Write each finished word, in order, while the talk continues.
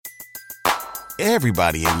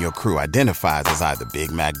Everybody in your crew identifies as either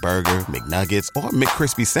Big Mac Burger, McNuggets, or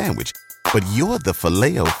McCrispy Sandwich. But you're the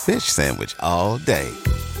Filet-O-Fish Sandwich all day.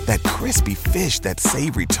 That crispy fish, that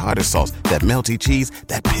savory tartar sauce, that melty cheese,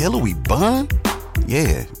 that pillowy bun.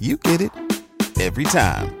 Yeah, you get it. Every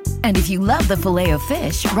time. And if you love the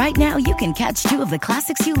Filet-O-Fish, right now you can catch two of the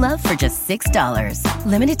classics you love for just $6.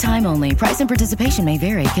 Limited time only. Price and participation may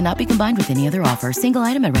vary. Cannot be combined with any other offer. Single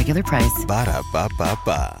item at regular price.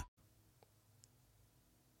 Ba-da-ba-ba-ba.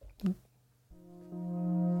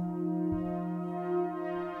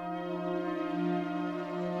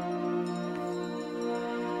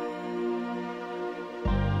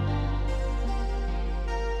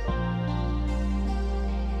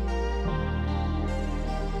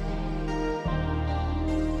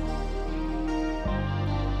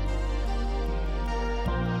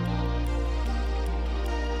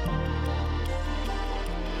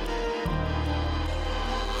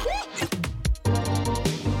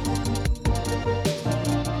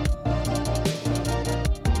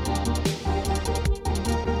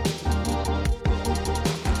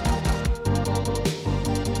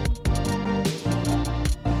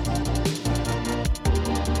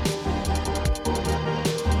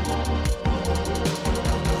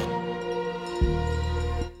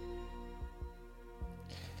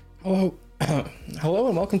 Hello, hello,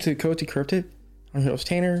 and welcome to Code Decrypted. I'm your host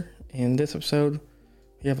Tanner. In this episode,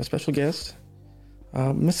 we have a special guest,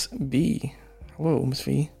 Miss B. Hello, Miss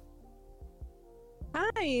V.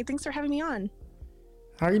 Hi, thanks for having me on.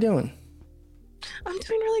 How are you doing? I'm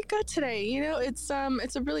doing really good today. You know, it's a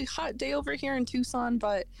really hot day over here in Tucson,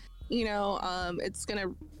 but it's gonna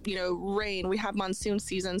rain. We have monsoon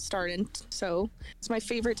season starting, so it's my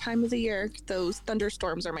favorite time of the year. Those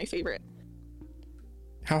thunderstorms are my favorite.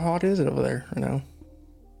 How hot is it over there right now?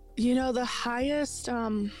 You know, the highest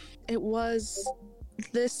it was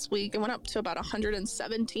this week. It went up to about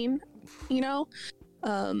 117.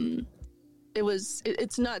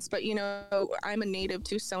 It's nuts, but I'm a native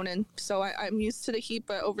Tucsonan, so I'm used to the heat.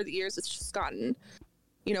 But over the years, it's just gotten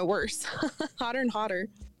worse, hotter and hotter.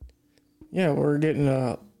 Yeah, we're getting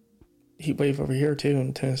a heat wave over here too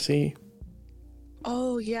in Tennessee.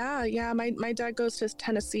 Oh yeah. My dad goes to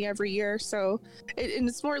Tennessee every year, so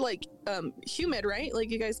it's more like humid, right?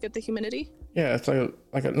 Like you guys get the humidity. Yeah, it's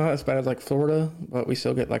like not as bad as like Florida, but we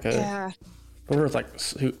still get like Florida's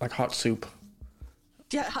like hot soup.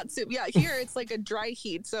 Yeah, hot soup. Yeah, here it's like a dry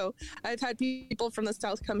heat. So I've had people from the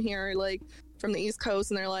south come here, like from the East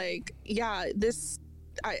Coast, and they're like, "Yeah, this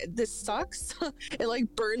sucks. It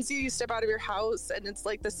like burns you. You step out of your house, and it's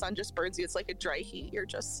like the sun just burns you. It's like a dry heat.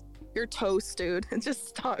 You're toast, dude. It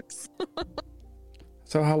just sucks."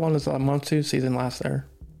 So how long does the monsoon season last there?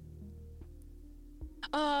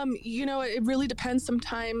 It really depends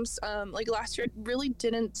sometimes. Like last year, it really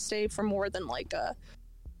didn't stay for more than like a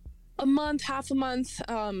month, half a month.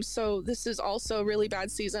 So this is also a really bad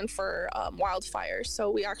season for wildfires. So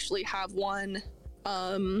we actually have one,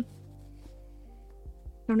 I don't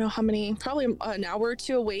know how many, probably an hour or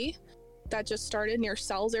two away, that just started near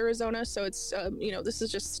Sells, Arizona. So it's, this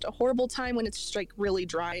is just a horrible time when it's just like really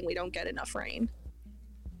dry and we don't get enough rain.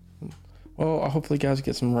 Well, hopefully you guys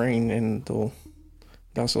get some rain and they'll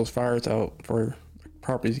dust those fires out for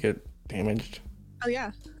properties get damaged. Oh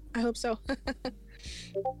yeah, I hope so.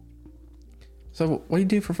 So what do you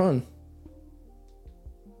do for fun?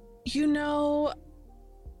 I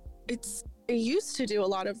used to do a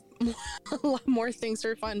lot more things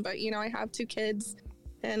for fun, but I have two kids.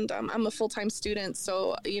 And I'm a full-time student,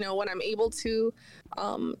 so when I'm able to,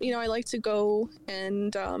 I like to go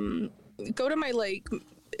and go to my, like,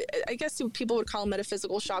 I guess people would call them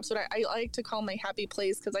metaphysical shops, but I like to call my happy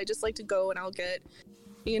place, because I just like to go and I'll get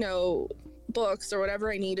books or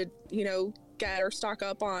whatever I need to get or stock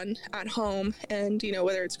up on at home, and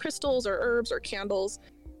whether it's crystals or herbs or candles.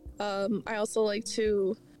 I also like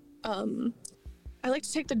to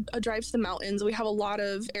take a drive to the mountains. We have a lot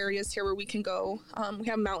of areas here where we can go. We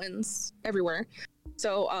have mountains everywhere.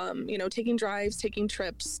 So, taking drives, taking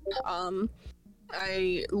trips.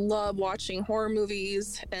 I love watching horror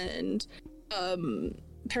movies and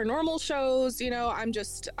paranormal shows. I'm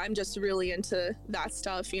just really into that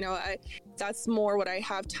stuff. That's more what I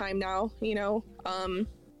have time now,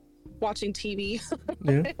 watching TV,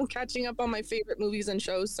 yeah. Catching up on my favorite movies and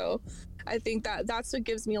shows. So I think that's what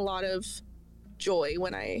gives me a lot of joy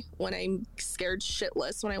when I'm scared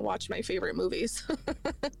shitless when I watch my favorite movies.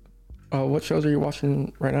 What shows are you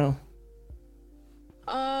watching right now?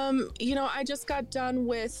 I just got done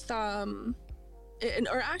with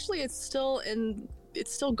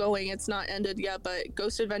it's still going. It's not ended yet, but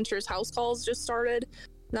Ghost Adventures House Calls just started.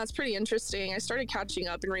 That's pretty interesting. I started catching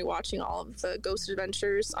up and rewatching all of the Ghost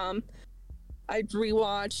Adventures. I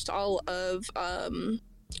rewatched all of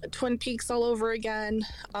Twin Peaks all over again.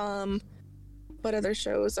 What other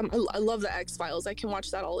shows? I love the X-Files. I can watch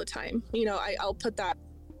that all the time. You know, I'll put that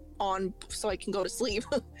on so I can go to sleep.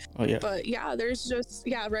 Oh yeah. But yeah, there's just,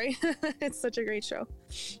 yeah, right. It's such a great show.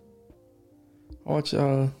 I watch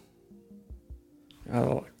all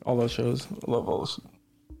those shows. I love all those.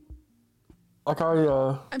 Like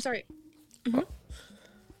I'm sorry.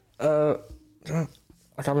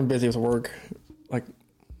 like I've been busy with work, like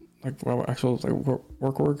actual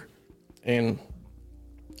work, and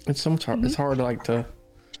it's so much hard. It's hard to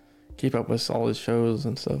keep up with all these shows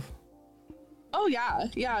and stuff. Oh yeah,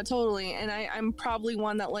 totally. And I'm probably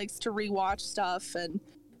one that likes to rewatch stuff, and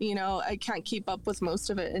you know, I can't keep up with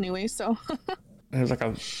most of it anyway. So there's like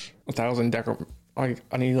a thousand I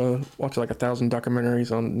need to watch like 1,000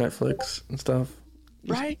 documentaries on Netflix and stuff.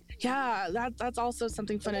 Right? Yeah, that's also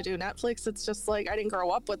something fun to do. Netflix, it's just like I didn't grow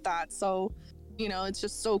up with that, so you know, it's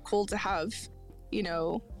just so cool to have, you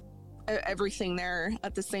know, everything there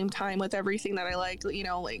at the same time with everything that I like. You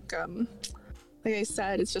know, like I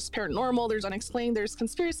said, it's just paranormal. There's unexplained. There's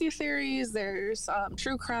conspiracy theories. There's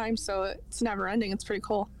true crime. So it's never ending. It's pretty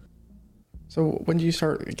cool. So when did you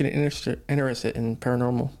start getting interested in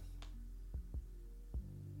paranormal?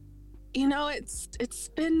 You know, it's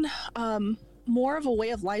been more of a way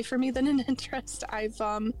of life for me than an interest. I've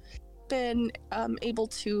been able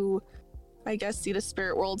to, I guess, see the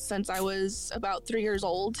spirit world since I was about 3 years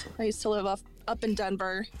old. I used to live up in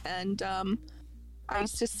Denver, and I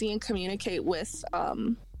used to see and communicate with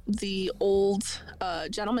the old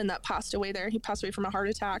gentleman that passed away there. He passed away from a heart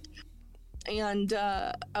attack, and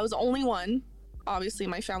I was the only one, obviously, in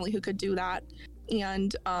my family who could do that.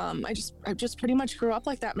 And I just pretty much grew up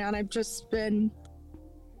like that, man. I've just been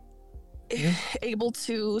able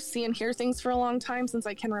to see and hear things for a long time since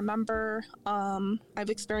I can remember. I've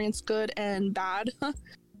experienced good and bad.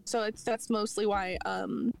 So that's mostly why,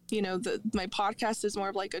 you know, my podcast is more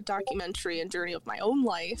of like a documentary and journey of my own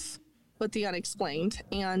life with the unexplained.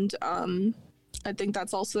 And I think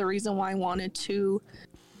that's also the reason why I wanted to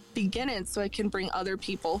begin it, so I can bring other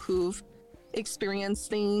people who've experienced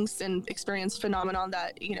things and experienced phenomenon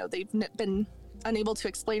that, you know, they've been unable to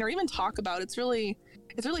explain or even talk about. It's really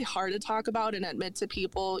hard to talk about and admit to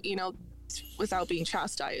people, you know, without being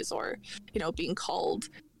chastised or, you know, being called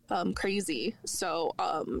crazy. So,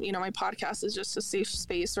 you know, my podcast is just a safe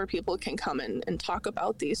space where people can come in and talk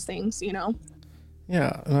about these things, you know?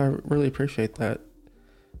 Yeah, and I really appreciate that.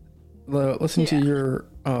 Listen to your,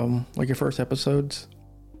 like your first episodes.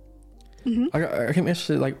 Mm-hmm. I came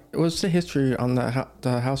interested, like, what's the history on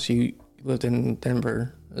the house you lived in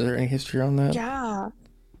Denver? Is there any history on that?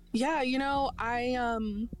 Yeah, you know,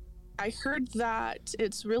 I heard that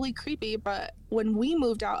it's really creepy, but when we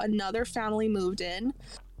moved out, another family moved in,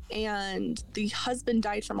 and the husband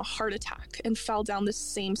died from a heart attack and fell down the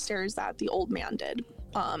same stairs that the old man did.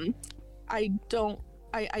 I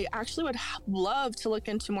actually would love to look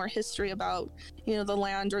into more history about, you know, the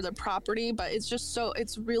land or the property, but it's just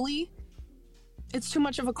it's too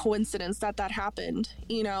much of a coincidence that happened.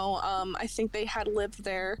 You know, I think they had lived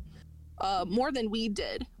there more than we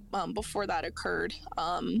did before that occurred.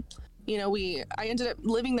 You know, I ended up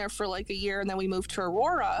living there for like a year, and then we moved to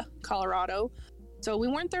Aurora, Colorado. So we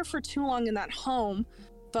weren't there for too long in that home,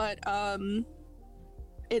 but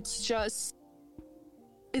it's just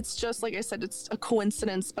like I said, it's a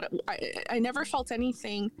coincidence. But I never felt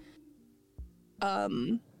anything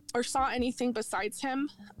or saw anything besides him.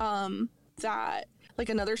 That like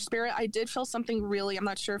another spirit. I did feel something really, I'm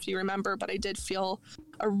not sure if you remember, but I did feel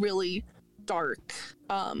a really dark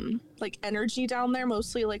like energy down there,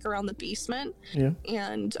 mostly like around the basement. Yeah.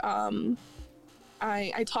 And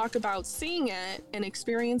I talk about seeing it and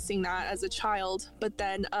experiencing that as a child, but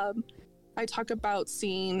then I talk about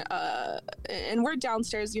seeing and we're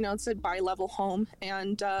downstairs, you know, it's a bi-level home,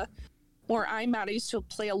 and where I'm at, I used to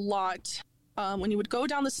play a lot. When you would go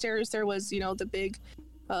down the stairs, there was, you know, the big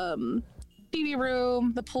TV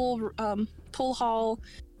room, the pool hall,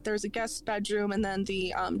 there's a guest bedroom, and then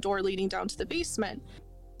the door leading down to the basement.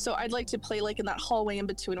 So I'd like to play like in that hallway in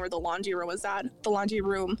between where the laundry room was at. The laundry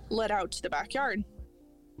room led out to the backyard.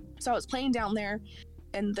 So I was playing down there,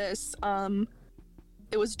 and this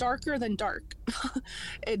it was darker than dark.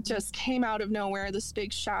 It just came out of nowhere, this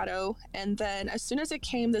big shadow, and then as soon as it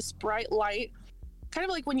came, this bright light, kind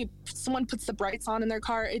of like when someone puts the brights on in their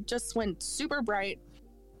car, it just went super bright.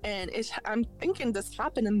 And I'm thinking this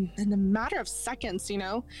happened in a matter of seconds, you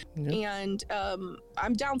know? Yeah. And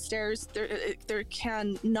I'm downstairs. There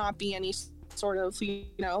can not be any sort of, you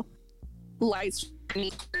know, lights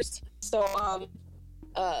years. So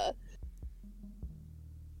I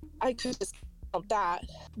could just count that,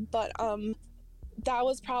 but that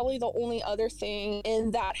was probably the only other thing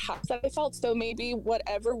in that house that I felt. So maybe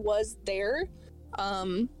whatever was there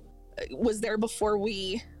before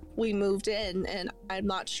we moved in, and I'm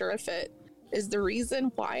not sure if it is the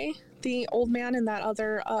reason why the old man and that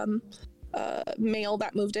other male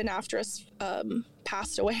that moved in after us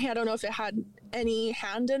passed away. I don't know if it had any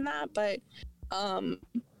hand in that, but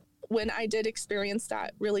when I did experience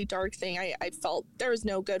that really dark thing, I felt there was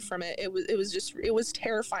no good from it. It was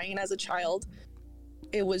terrifying as a child.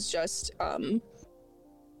 It was just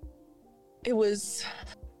it was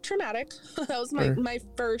traumatic. That was my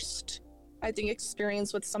first, I think,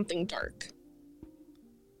 experience with something dark.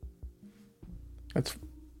 I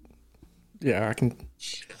can.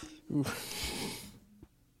 Oof.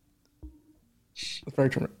 It's very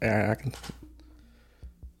traumatic. Yeah, I can.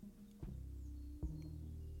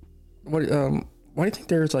 Why do you think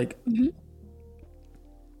there's like? Mm-hmm.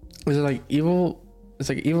 Is it like evil? It's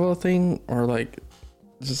like evil thing, or like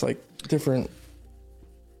it's just like different.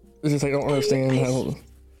 It's just I don't understand how.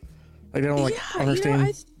 Like they don't like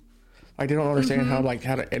understand. Like they don't understand how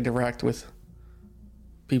to interact with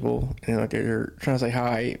people, and like they're trying to say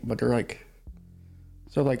hi, but they're like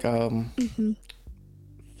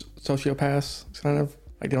sociopaths, kind of.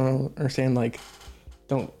 Like they don't understand, like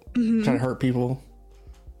don't try to hurt people,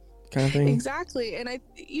 kind of thing. Exactly. And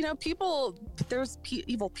there's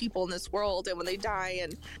evil people in this world, and when they die,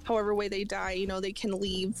 and however way they die, they can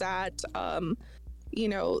leave that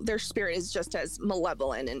their spirit is just as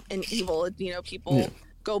malevolent and evil. People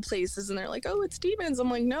go places and they're like, oh, it's demons.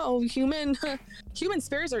 I'm like, no, human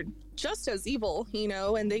spirits are just as evil,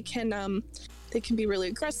 and they can be really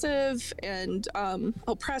aggressive and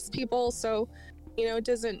oppress people. So it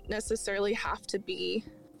doesn't necessarily have to be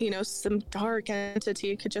some dark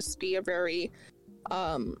entity. It could just be a very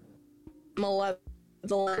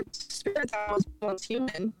malevolent spirit that was once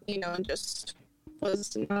human, and just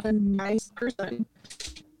was not a nice person.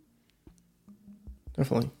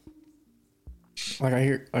 Definitely. Like I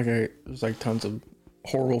hear, there's like tons of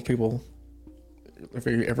horrible people. If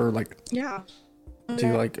you ever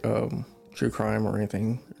do like true crime or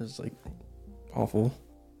anything, it's like awful.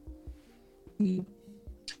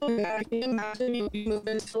 Yeah, can you imagine you move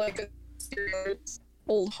into like a serious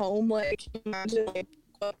old home? Like, imagine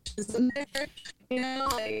what is in there?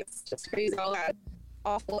 It's just crazy all that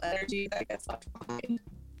awful energy that gets left behind.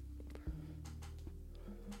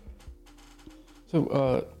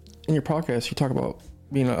 So, in your podcast, you talk about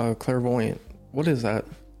being a clairvoyant. What is that?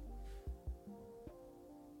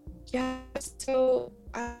 Yeah, so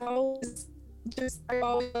I always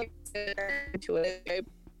like sit into it.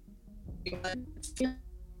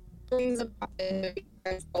 Feelings about it.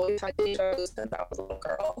 I've always had deja vu since I was a little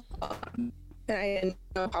girl. And I didn't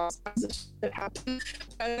know how this should happen.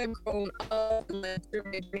 As I've grown up and lived through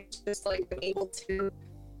my dreams, just like been able to,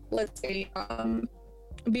 let's say,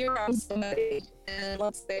 be around somebody, and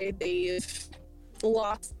let's say they've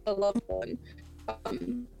lost a loved one.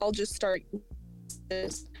 I'll just start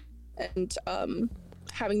this and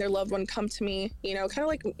having their loved one come to me, kind of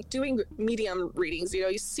like doing medium readings.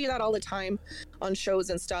 You see that all the time on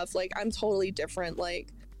shows and stuff. Like, I'm totally different. Like,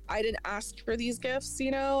 I didn't ask for these gifts,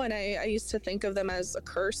 and I used to think of them as a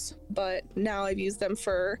curse, but now I've used them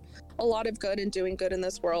for a lot of good and doing good in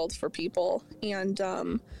this world for people. And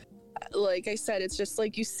like I said, it's just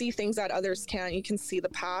like you see things that others can't. You can see the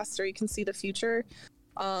past or you can see the future.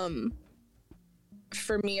 For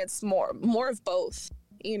me, it's more of both.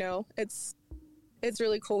 It's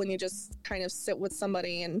really cool when you just kind of sit with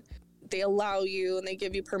somebody and they allow you and they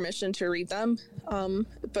give you permission to read them.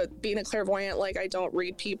 But being a clairvoyant, like, I don't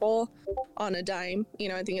read people on a dime.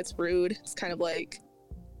 I think it's rude. It's kind of like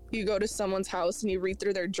you go to someone's house and you read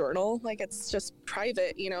through their journal. Like, it's just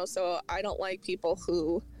private, so I don't like people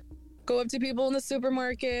who go up to people in the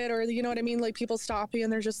supermarket, or you know what I mean, like people stop you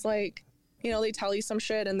and they're just like, they tell you some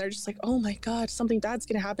shit and they're just like, oh my god, something bad's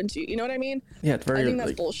gonna happen to you. You know what I mean? Yeah, it's very. I think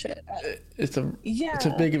that's bullshit. It's a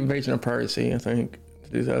big invasion of privacy, I think, to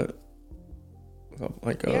do that.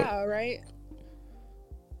 Like yeah, right.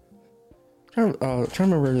 Trying to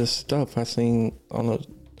remember this stuff I seen on the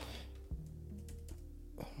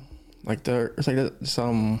it's like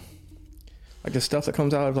some. Like the stuff that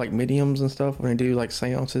comes out of like mediums and stuff when they do like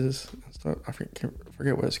seances and stuff. I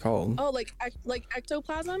forget what it's called. Oh, like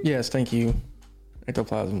ectoplasm? Yes, thank you.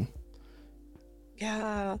 Ectoplasm.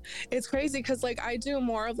 Yeah, it's crazy because like I do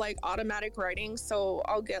more of like automatic writing. So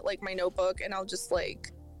I'll get like my notebook and I'll just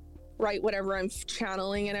like write whatever I'm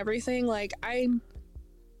channeling and everything. Like I'm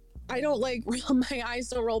I don't like my eyes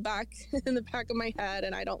don't roll back in the back of my head,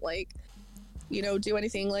 and I don't like, you know, do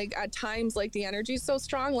anything. Like at times, like the energy is so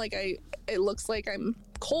strong, like it looks like I'm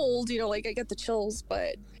cold, you know, like I get the chills,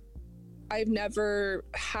 but I've never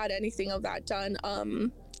had anything of that done.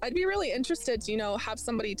 I'd be really interested to, you know, have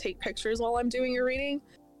somebody take pictures while I'm doing your reading.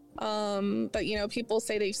 But you know, people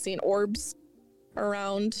say they've seen orbs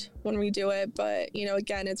around when we do it, but you know,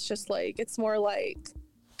 again, it's just like, it's more like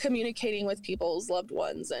communicating with people's loved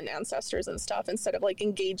ones and ancestors and stuff, instead of like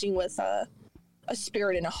engaging with a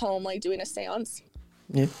spirit in a home, like doing a seance.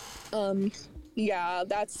 Yeah. Yeah,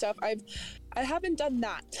 that stuff. I haven't done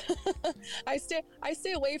that. I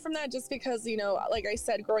stay away from that just because, you know, like I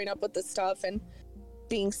said, growing up with this stuff and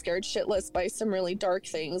being scared shitless by some really dark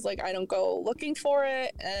things, like I don't go looking for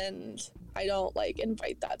it, and I don't like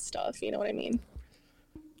invite that stuff, you know what I mean?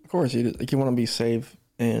 Of course, you want to be safe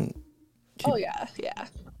and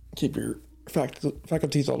keep your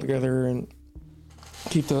faculties all together and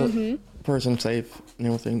keep the person safe and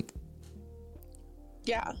everything.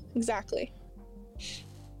 Yeah, exactly.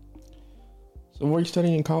 So what are you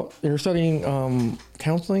studying in college? You're studying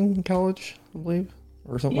counseling in college, I believe,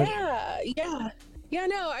 or something? Yeah,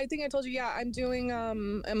 no, I think I told you, I'm doing,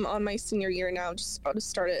 I'm on my senior year now, just about to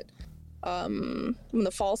start it when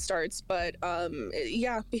the fall starts, but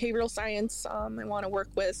behavioral science. I want to work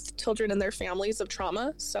with children and their families of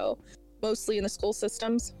trauma, so mostly in the school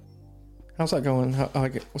systems. How's that going?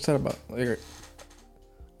 What's that about?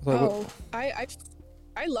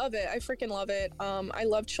 I love it. I freaking love it. I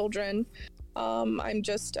love children. I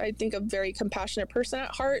think a very compassionate person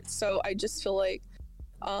at heart, so I just feel like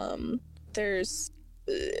I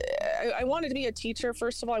wanted to be a teacher.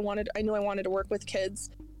 First of all, I knew I wanted to work with kids,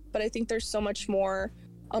 but I think there's so much more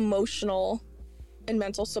emotional and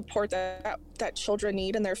mental support that children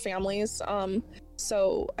need and their families.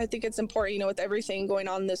 So I think it's important, you know, with everything going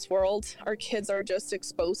on in this world, our kids are just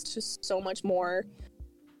exposed to so much more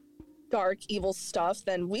dark, evil stuff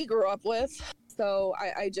than we grew up with. So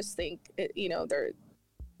I just think, you know,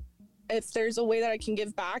 if there's a way that I can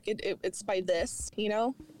give back, it's by this, you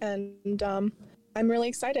know, and I'm really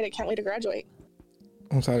excited. I can't wait to graduate.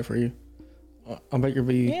 I'm excited for you. I bet you'll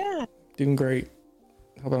be doing great,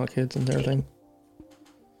 helping out kids and everything.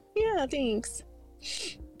 Yeah, thanks.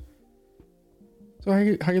 So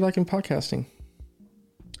how you liking podcasting?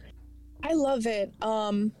 I love it.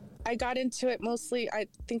 I got into it mostly, I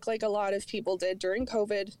think like a lot of people did during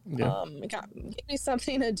COVID. It gave me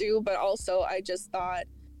something to do, but also I just thought,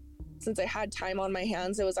 since I had time on my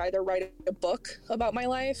hands, it was either write a book about my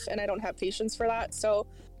life, and I don't have patience for that. So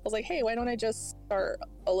I was like, hey, why don't I just start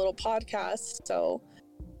a little podcast? So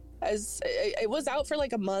as it was out for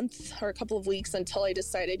like a month or a couple of weeks until I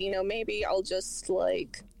decided, you know, maybe I'll just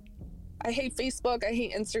like, I hate Facebook, I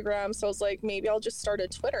hate Instagram, so I was like, maybe I'll just start a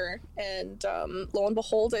Twitter. And lo and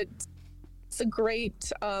behold, it's a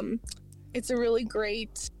really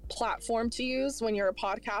great platform to use when you're a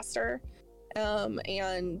podcaster. I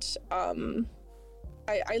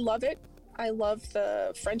love it. I love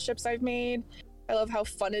the friendships I've made. I love how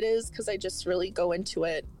fun it is, because I just really go into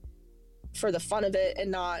it for the fun of it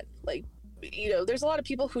and not like, you know, there's a lot of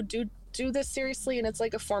people who do this seriously and it's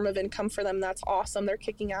like a form of income for them. That's awesome. They're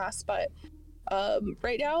kicking ass. But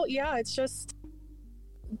right now, it's just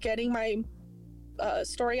getting my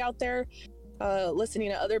story out there, listening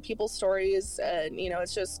to other people's stories, and you know,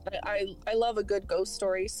 it's just I love a good ghost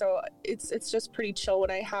story. So it's just pretty chill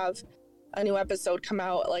when I have a new episode come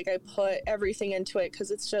out. Like I put everything into it,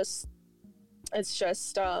 because it's just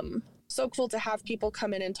so cool to have people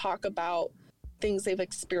come in and talk about things they've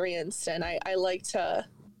experienced, and I like to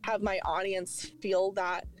have my audience feel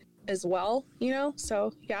that as well, you know.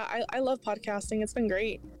 So yeah, I love podcasting. It's been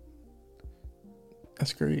great.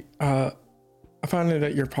 That's great. I found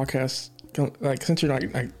that your podcast, like, since you're not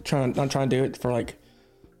trying to do it for like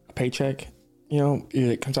a paycheck, you know,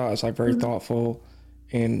 it comes out as like very thoughtful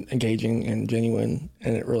and engaging and genuine,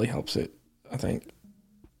 and it really helps it, I think.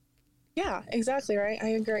 Yeah, exactly right. I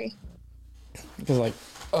agree. Because like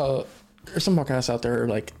there's some podcasts out there,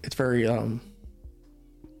 like it's very like,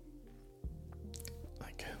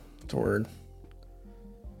 what's the word?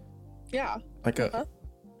 Yeah. Like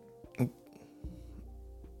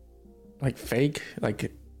like fake,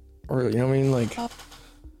 like, or you know what I mean, like.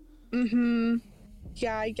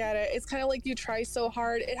 Yeah, I get it. It's kind of like you try so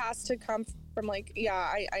hard. It has to come from like,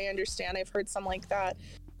 I understand. I've heard some like that.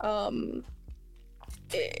 When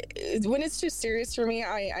it's too serious for me,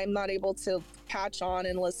 I'm not able to catch on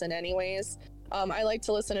and listen anyways. I like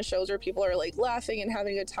to listen to shows where people are like laughing and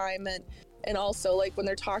having a good time, and also like when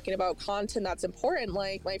they're talking about content that's important,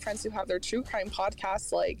 like my friends who have their true crime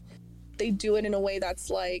podcasts, like they do it in a way that's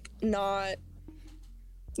like not,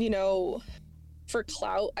 you know, for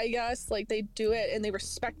clout, I guess. Like they do it and they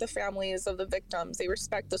respect the families of the victims, they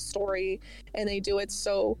respect the story, and they do it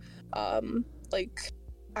so like,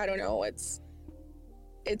 I don't know, it's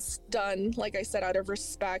done, like I said, out of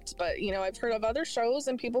respect. But you know, I've heard of other shows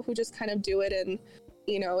and people who just kind of do it, and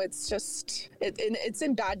you know, it's just it's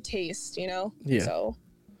in bad taste, you know. Yeah. So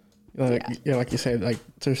like, yeah, like you said, like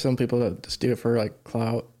there's some people that just do it for like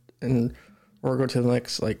clout, and or go to the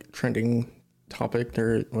next like trending topic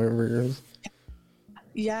or whatever it is.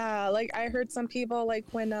 Yeah, like I heard some people, like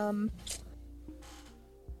when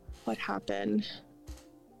what happened,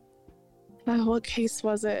 what case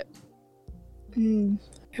was it?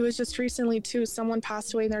 It was just recently too. Someone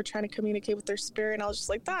passed away and they're trying to communicate with their spirit, and I was just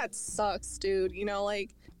like, that sucks, dude. You know,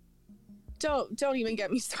 like don't even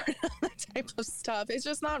get me started on that type of stuff. It's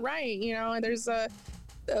just not right, you know. And there's a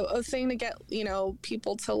thing to get, you know,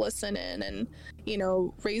 people to listen in and, you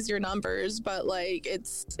know, raise your numbers, but like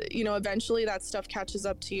it's, you know, eventually that stuff catches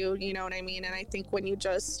up to you, you know what I mean? And I think when you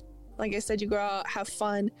just, like I said, you go out, have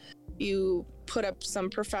fun, you put up some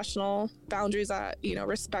professional boundaries that, you know,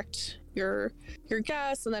 respect your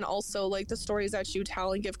guests, and then also like the stories that you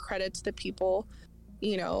tell and give credit to the people,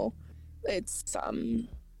 you know, it's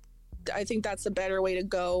I think that's a better way to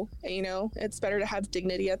go. You know, it's better to have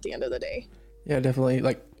dignity at the end of the day. Yeah, definitely.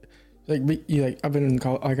 Like you, like I've been in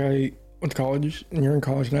college, like I went to college, and you're in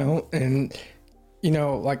college now, and you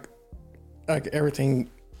know, like everything,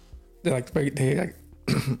 they like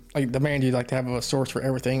like demand you like to have a source for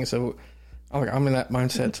everything. So I'm in that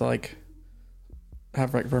mindset to like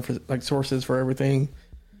have like reference, like sources for everything.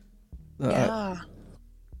 Yeah.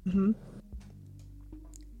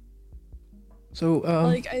 So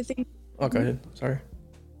like I think. Oh, go ahead. Sorry.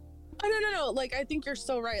 Oh, no. Like I think you're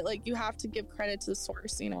so right. Like you have to give credit to the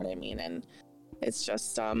source. You know what I mean? And it's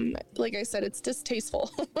just like I said, it's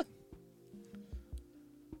distasteful.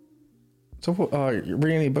 So you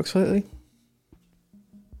reading any books lately?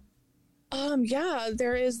 Yeah,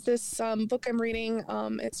 there is this book I'm reading.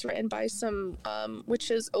 It's written by some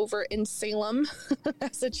witches over in Salem,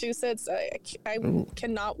 Massachusetts. I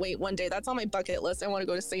cannot wait one day. That's on my bucket list. I want to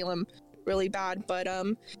go to Salem really bad. But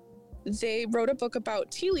they wrote a book about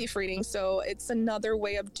tea leaf reading. So it's another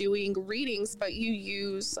way of doing readings, but you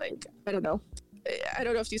use like, I don't know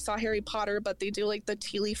if you saw Harry Potter, but they do like the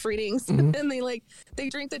tea leaf readings, and they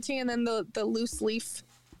drink the tea, and then the loose leaf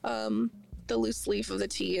of the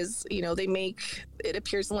tea is, you know, it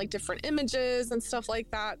appears in like different images and stuff like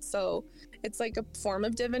that. So it's like a form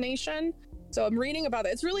of divination. So I'm reading about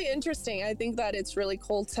it. It's really interesting. I think that it's really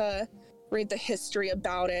cool to read the history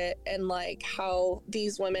about it, and like how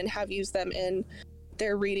these women have used them in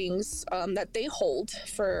their readings that they hold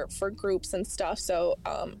for groups and stuff. So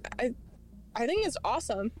I think it's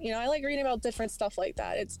awesome. You know, I like reading about different stuff like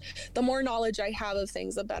that. It's the more knowledge I have of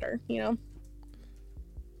things, the better, you know.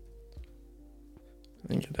 I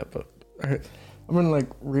didn't get that book. I've been like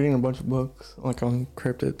reading a bunch of books like on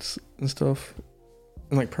cryptids and stuff,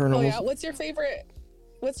 and like paranormal. Oh yeah, what's your favorite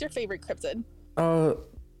cryptid?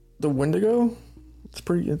 The Wendigo. It's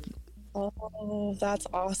pretty good. Oh, that's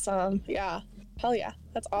awesome. Yeah, hell yeah,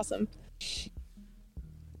 that's awesome.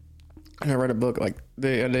 And I read a book like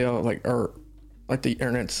the idea like the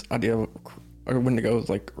internet's idea of a Wendigo is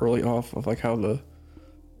like early off of like how the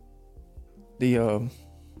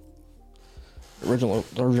original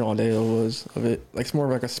idea was of it. Like it's more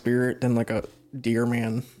of like a spirit than like a deer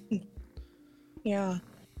man. Yeah.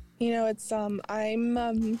 You know, it's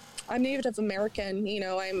I'm Native American, you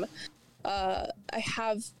know, I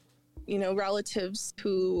have, you know, relatives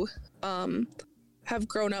who have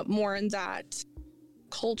grown up more in that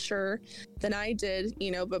culture than I did,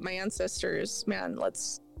 you know, but my ancestors, man,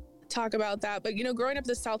 let's talk about that. But you know, growing up in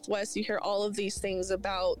the Southwest, you hear all of these things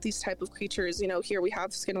about these type of creatures. You know, here we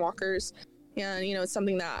have skinwalkers, and you know, it's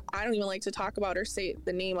something that I don't even like to talk about or say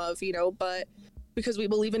the name of, you know, but because we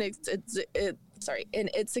believe in in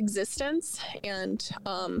its existence, and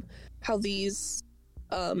how these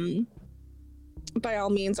by all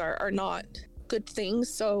means are not good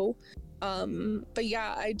things. So but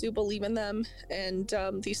yeah, I do believe in them, and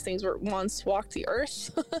these things were once walked the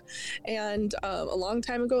earth and a long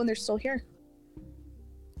time ago, and they're still here.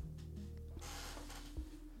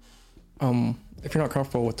 If you're not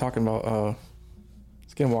comfortable with talking about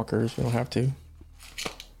skinwalkers, you don't have to.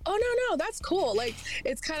 Oh no, that's cool. Like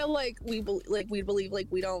it's kind of like we believe like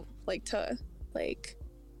we don't like to like.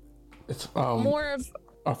 It's more of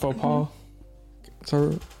a faux pas.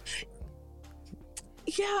 So.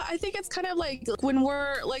 Yeah, I think it's kind of like when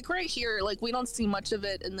we're like right here, like we don't see much of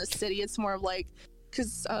it in the city. It's more of like,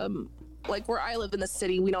 because like where I live in the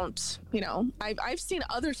city, we don't, I've seen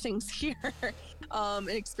other things here and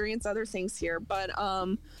experienced other things here, but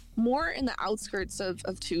more in the outskirts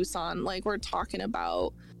of Tucson, like we're talking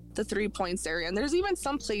about the 3 Points area. And there's even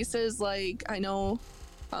some places like I know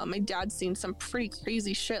my dad's seen some pretty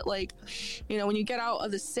crazy shit. Like, when you get out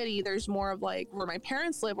of the city, there's more of like where my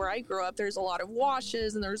parents live, where I grew up, there's a lot of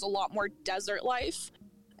washes and there's a lot more desert life.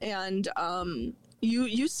 And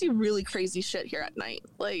you see really crazy shit here at night.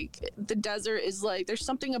 Like the desert is like, there's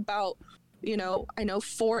something about, I know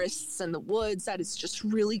forests and the woods that is just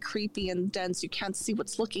really creepy and dense. You can't see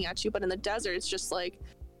what's looking at you, but in the desert, it's just like,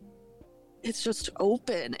 it's just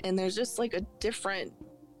open and there's just like a different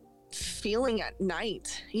feeling at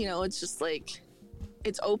night. It's just like,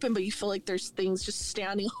 it's open, but you feel like there's things just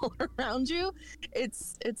standing all around you.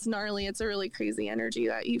 It's gnarly. It's a really crazy energy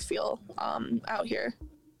that you feel out here.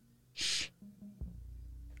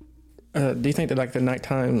 Do you think that like the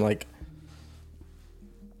nighttime like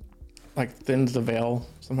thins the veil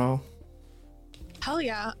somehow? Hell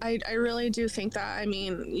yeah, I really do think that. I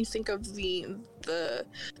mean, you think of the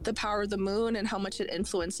power of the moon and how much it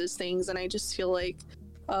influences things, and I just feel like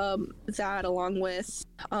that along with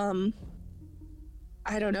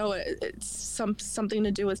I don't know, it's something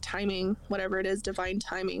to do with timing, whatever it is, divine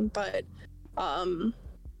timing. But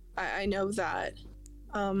I know that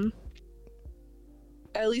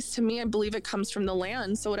at least to me, I believe it comes from the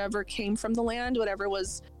land. So whatever came from the land, whatever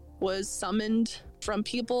was summoned from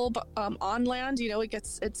people on land,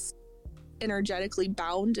 it's energetically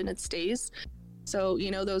bound and it stays. So,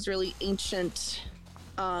 those really ancient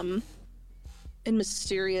and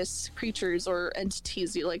mysterious creatures or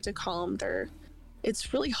entities, you like to call them,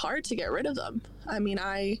 it's really hard to get rid of them. I mean,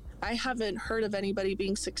 I haven't heard of anybody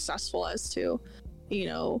being successful as to,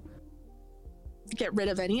 get rid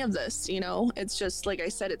of any of this. It's just like I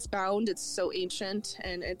said, it's bound, it's so ancient,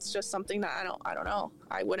 and it's just something that I don't know,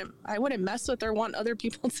 I wouldn't mess with or want other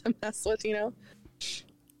people to mess with.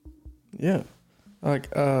 Yeah,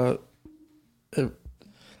 like I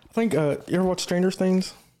think you ever watch Stranger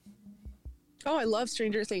Things? Oh, I love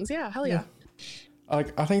Stranger Things. Yeah, hell yeah.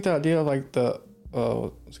 Like I think the idea of like the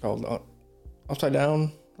what's it called, upside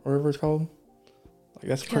down or whatever it's called, like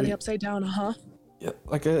that's pretty. The upside down, Yeah,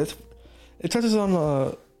 like it touches on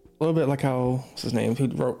a little bit like how, what's his name, who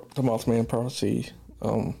wrote the Mothman Prophecy.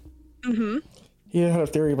 He had a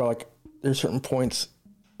theory about like there's certain points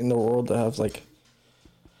in the world that have like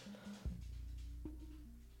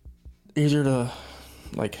easier to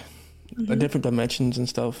like the different dimensions and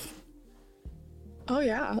stuff. Oh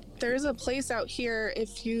yeah, there's a place out here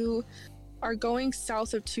if you are going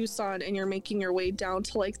south of Tucson and you're making your way down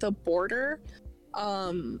to like the border.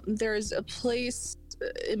 There's a place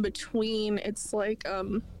in between. It's like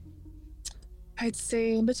I'd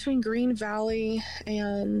say in between Green Valley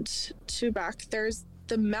and Tubac. There's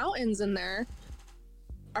the mountains in there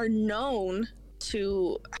are known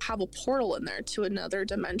to have a portal in there to another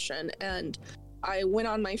dimension. And I went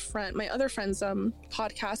on my other friend's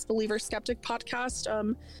podcast, Believer Skeptic podcast.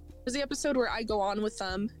 There's the episode where I go on with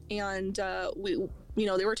them, and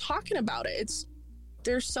they were talking about it.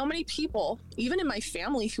 There's so many people, even in my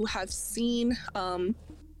family, who have seen, and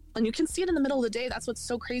you can see it in the middle of the day. That's what's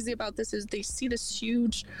so crazy about this, is they see this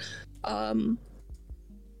huge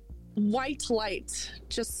white light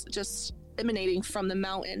just emanating from the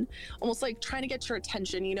mountain, almost like trying to get your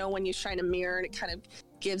attention. When you shine a mirror and it kind of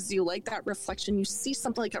gives you like that reflection, you see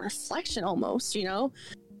something like a reflection almost,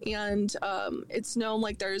 and it's known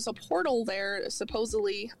like there's a portal there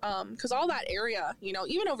supposedly, because all that area,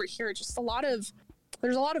 even over here, just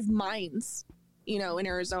there's a lot of mines, in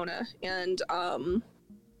Arizona, and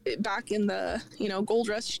back in the gold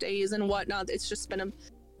rush days and whatnot, it's just been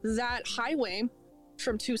that highway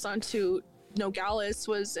from Tucson to Nogales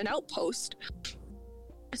was an outpost.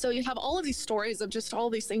 So you have all of these stories of just all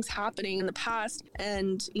these things happening in the past,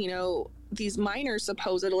 and these miners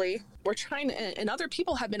supposedly were trying to, and other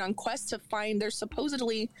people have been on quest to find, there's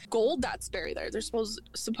supposedly gold that's buried there. There's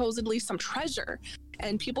supposedly some treasure,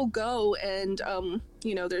 and people go and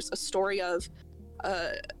there's a story of I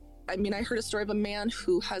heard a story of a man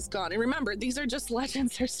who has gone, and remember, these are just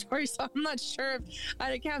legends, they're stories, so I'm not sure if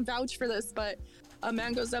I can't vouch for this, but a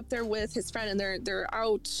man goes up there with his friend, and they're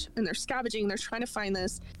out and they're scavenging, they're trying to find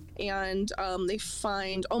this, and they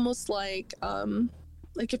find almost like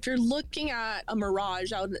if you're looking at a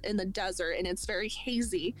mirage out in the desert and it's very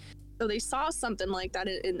hazy. So they saw something like that,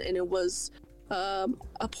 and it was a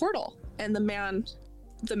portal, and the man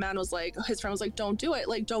was like, his friend was like, don't do it,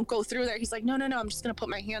 like don't go through there. He's like, no, I'm just gonna put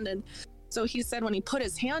my hand in. So he said when he put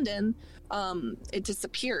his hand in, it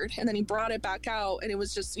disappeared, and then he brought it back out, and it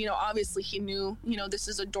was just, you know, obviously he knew, you know, this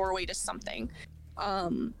is a doorway to something.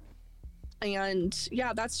 And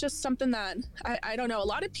yeah, that's just something that I don't know, a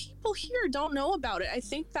lot of people here don't know about it. I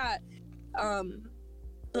think that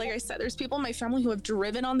like I said, there's people in my family who have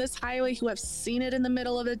driven on this highway, who have seen it in the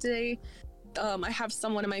middle of the day. I have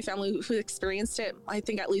someone in my family who experienced it, I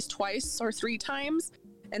think at least twice or 3 times,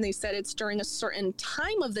 and they said it's during a certain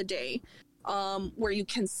time of the day where you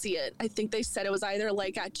can see it. I think they said it was either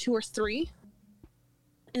like at 2 or 3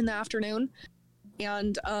 in the afternoon,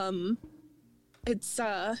 and it's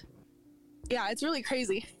yeah, it's really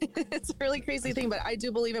crazy. It's a really crazy thing, but I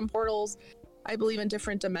do believe in portals. I believe in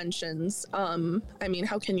different dimensions. I mean,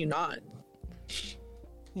 how can you not?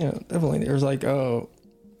 Yeah, definitely. There's like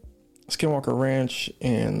Skinwalker Ranch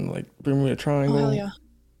and like Bermuda Triangle. Oh, hell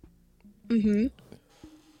yeah.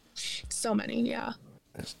 So many, yeah.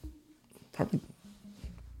 Probably.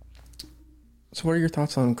 So what are your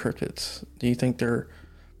thoughts on cryptids? Do you think they're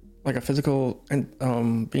like a physical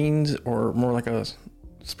beings, or more like a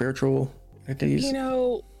spiritual entities? You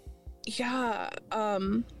know, yeah.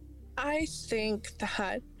 I think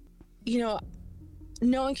that, you know,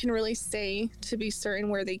 no one can really say to be certain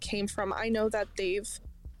where they came from. I know that they've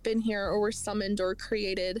been here or were summoned or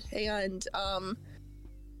created, and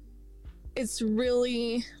it's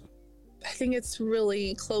really, I think it's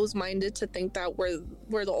really close-minded to think that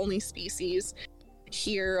we're the only species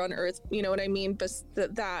here on Earth. You know what I mean? But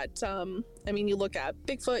that I mean, you look at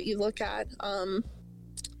Bigfoot, you look at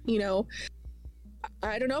you know,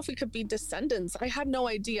 I don't know if we could be descendants. I have no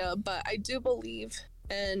idea, but I do believe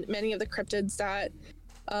in many of the cryptids that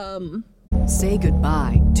Say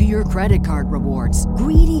goodbye to your credit card rewards.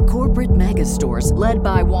 Greedy corporate mega stores, led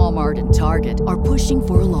by Walmart and Target, are pushing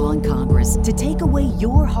for a law in Congress to take away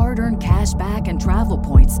your hard-earned cash back and travel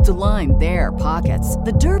points to line their pockets.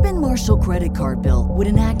 The Durbin-Marshall credit card bill would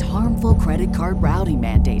enact harmful credit card routing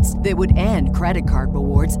mandates that would end credit card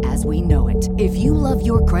rewards as we know it. If you love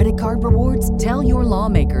your credit card rewards, tell your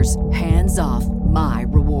lawmakers, hands off my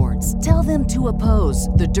rewards. Tell them to oppose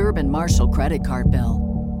the Durbin-Marshall credit card bill.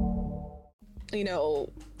 You know,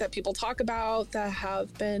 that people talk about, that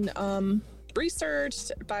have been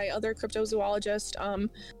researched by other cryptozoologists.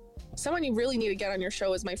 Someone you really need to get on your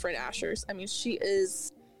show is my friend Ashers. I mean, she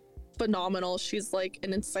is phenomenal. She's like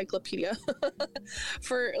an encyclopedia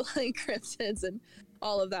for like cryptids and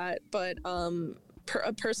all of that. But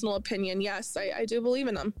a personal opinion, yes, I do believe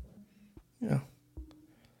in them. Yeah.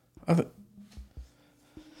 I think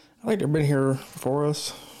they've been here for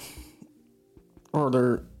us, or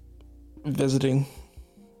they're visiting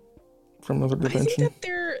from another dimension. I think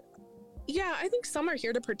that I think some are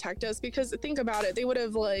here to protect us, because think about it, they would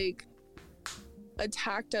have like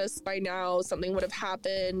attacked us by now. Something would have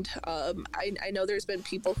happened. I know there's been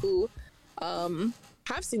people who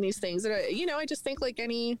have seen these things, and I just think like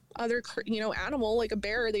any other animal, like a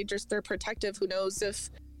bear, they're protective. Who knows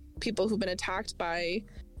if people who've been attacked by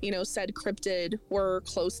said cryptid were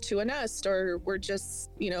close to a nest, or were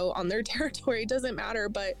just on their territory. It doesn't matter.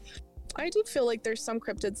 But I do feel like there's some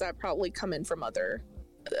cryptids that probably come in from other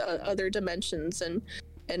dimensions and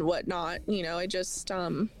whatnot. I just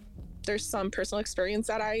there's some personal experience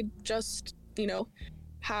that I just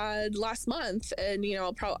had last month, and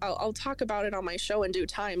I'll talk about it on my show in due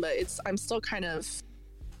time. But I'm still kind of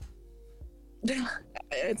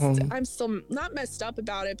I'm still not messed up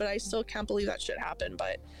about it, but I still can't believe that shit happened.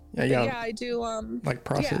 But yeah, I do like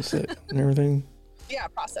process it and everything. Yeah,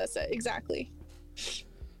 process it, exactly.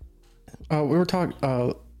 We were talking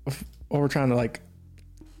we're trying to like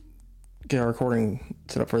get our recording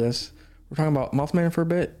set up for this. We're talking about Mothman for a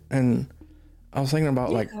bit, and I was thinking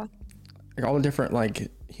about like all the different like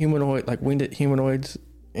humanoid, like winged humanoids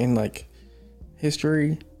in like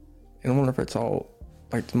history, and I wonder if it's all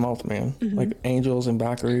like the Mothman, like angels and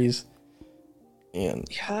Valkyries, and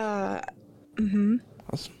yeah.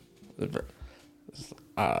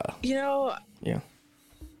 Yeah.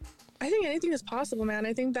 I think anything is possible, man.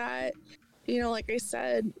 I think that, like I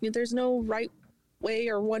said, there's no right way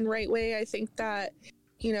or one right way. I think that,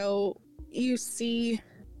 you see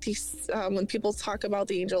these, when people talk about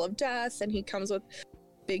the angel of death and he comes with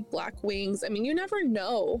big black wings. I mean, you never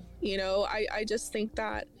know, I just think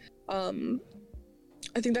that, I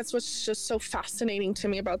think that's what's just so fascinating to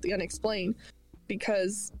me about the unexplained,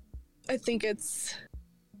 because I think it's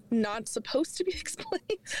not supposed to be explained.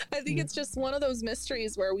 I think it's just one of those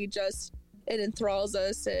mysteries where it enthralls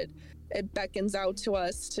us. It beckons out to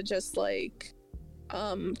us to just like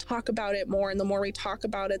talk about it more, and the more we talk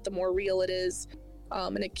about it, the more real it is,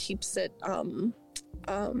 and it keeps it I don't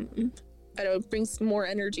know, it brings more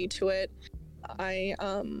energy to it.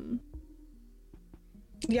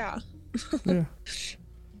 Yeah. Yeah.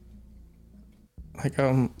 Like,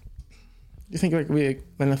 you think like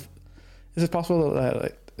is it possible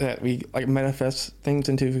that we like manifest things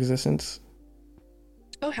into existence?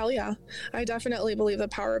 Oh, hell yeah. I definitely believe the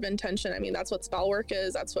power of intention. I mean, that's what spell work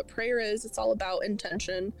is. That's what prayer is. It's all about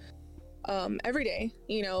intention. Every day,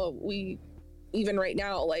 you know, even right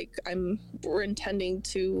now, like we're intending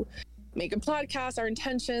to make a podcast, our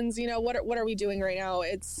intentions, you know, what are we doing right now?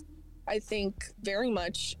 I think very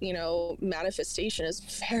much, you know, manifestation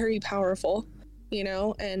is very powerful, you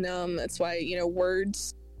know, and that's why, you know,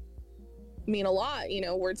 words mean a lot. You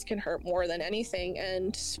know, words can hurt more than anything,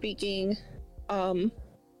 and speaking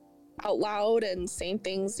out loud and saying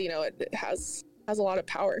things, you know, it has a lot of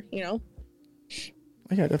power, you know.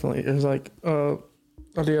 Yeah, definitely. There's like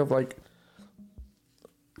idea of like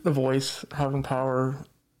the voice having power,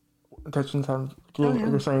 attention time.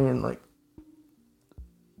 You're saying like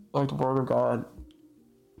the word of God.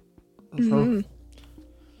 So,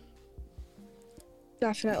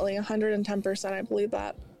 definitely 110%. I believe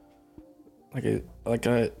that. I'm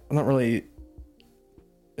not really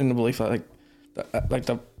in the belief that like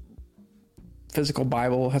the physical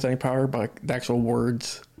Bible has any power, but like the actual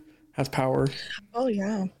words has power. Oh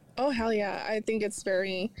yeah. Oh hell yeah. I think it's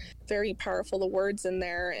very, very powerful, the words in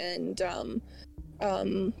there, and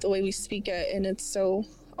the way we speak it, and it's so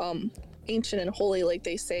ancient and holy, like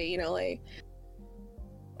they say, you know, I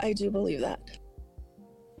do believe that.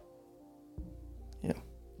 Yeah.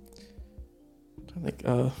 I think I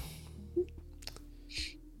don't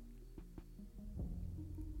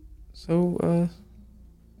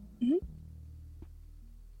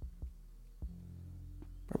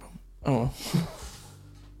know.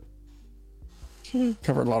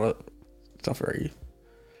 Covered a lot of stuff already.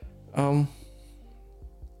 So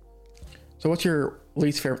what's your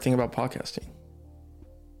least favorite thing about podcasting?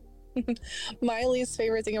 My least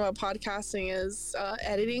favorite thing about podcasting is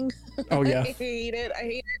editing. Oh yeah. I hate it.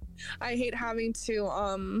 I hate having to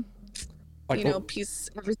like, you know, piece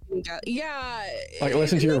everything together. Yeah. Like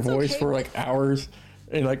listen to your voice okay, for like hours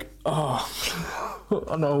and like, oh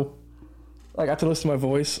no. Like I have to listen to my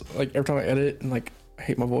voice like every time I edit, and like I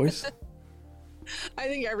hate my voice. I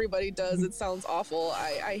think everybody does. It sounds awful.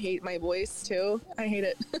 I hate my voice too. I hate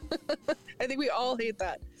it. I think we all hate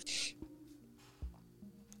that.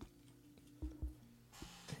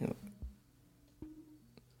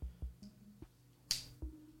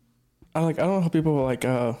 I don't know how people like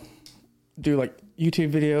do like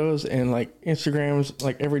YouTube videos and like Instagrams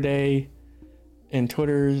like every day, and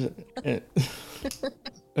Twitters and,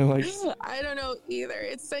 and like I don't know either.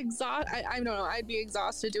 It's I don't know. I'd be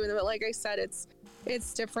exhausted doing it, but like I said, it's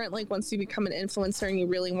different. Like once you become an influencer and you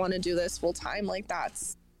really want to do this full time, like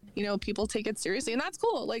that's, you know, people take it seriously, and that's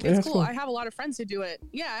cool. Like it's cool. I have a lot of friends who do it.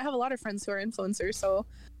 Yeah, I have a lot of friends who are influencers. So,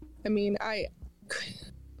 I mean, I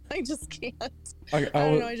just can't. I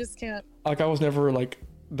don't know. I just can't. Like I was never like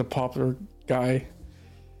the popular guy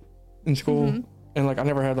in school, and like I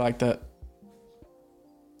never had like that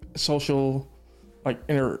social like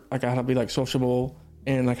I had to be like sociable,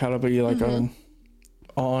 and like how to be like on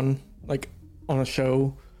a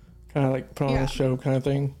show, kind of like put on a show kind of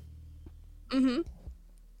thing. And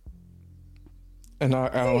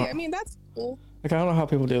I mean that's cool. Like I don't know how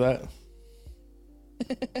people do that.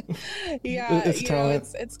 Yeah, it's talent.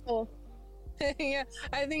 It's cool. Yeah,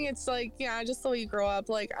 I think it's like, yeah, just the way you grow up.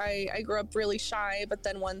 Like I grew up really shy, but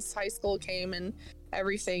then once high school came and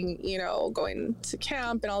everything, you know, going to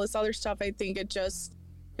camp and all this other stuff, I think it just,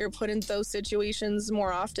 you're put in those situations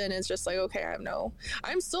more often. It's just like, okay,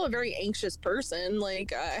 I'm still a very anxious person.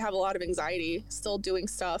 Like I have a lot of anxiety still doing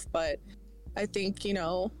stuff, but I think, you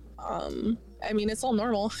know, I mean, it's all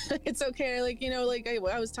normal. It's okay. Like, you know, like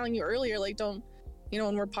I was telling you earlier, like don't, you know,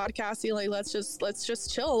 when we're podcasting, like let's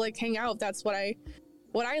just chill, like hang out. That's what I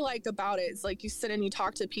like about it. Is like you sit and you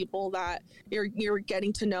talk to people that you're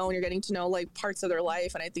getting to know, and you're getting to know like parts of their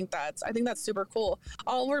life, and I think that's super cool.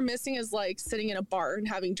 All we're missing is like sitting in a bar and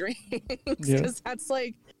having drinks, because that's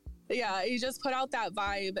like, yeah, you just put out that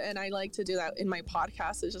vibe, and I like to do that in my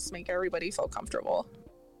podcast, is just make everybody feel comfortable.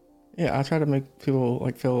 Yeah, I try to make people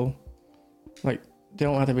like feel like they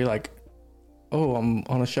don't have to be like, oh, I'm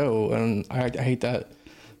on a show, and I hate that,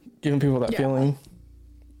 giving people that feeling.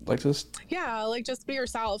 Like just just be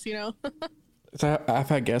yourself, you know. So I've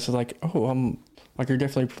had guests like, oh, I'm like, you're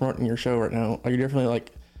definitely promoting your show right now. Like you're definitely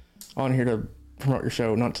like on here to promote your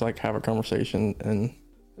show, not to like have a conversation, and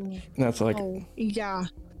that's like, yeah.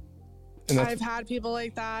 I've had people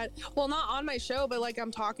like that. Well, not on my show, but like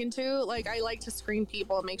I'm talking to, like I like to screen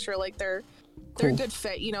people and make sure like they're a good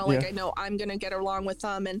fit, you know, like I know I'm gonna get along with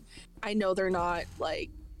them, and I know they're not like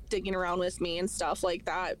digging around with me and stuff like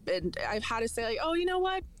that. And I've had to say like, oh, you know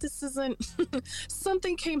what? This isn't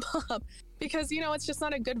something came up because, you know, it's just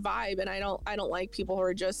not a good vibe. And I don't like people who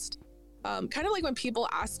are just kind of like when people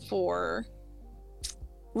ask for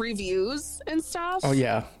reviews and stuff. Oh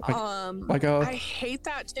yeah. I hate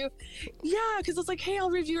that too. Yeah, because it's like, hey,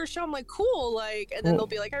 I'll review your show. I'm like, cool, like, and then they'll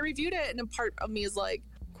be like, I reviewed it, and then part of me is like,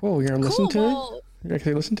 cool, you're gonna listen to it? You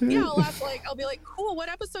actually listen to it? Yeah, I'll be like, cool, what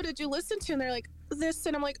episode did you listen to? And they're like, this,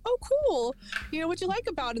 and I'm like, oh, cool. You know, what'd you like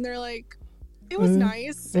about it? And they're like, it was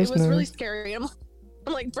nice. It was nice. Really scary. I'm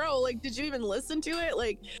like, bro, like, did you even listen to it?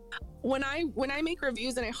 Like, when I make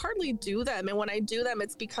reviews, and I hardly do them, and when I do them,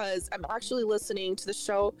 it's because I'm actually listening to the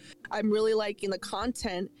show. I'm really liking the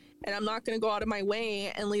content, and I'm not going to go out of my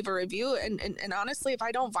way and leave a review. And honestly, if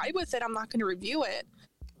I don't vibe with it, I'm not going to review it.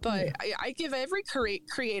 But I give every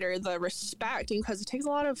creator the respect because it takes a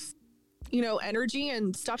lot of, you know, energy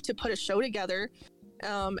and stuff to put a show together.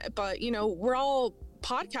 But, you know, we're all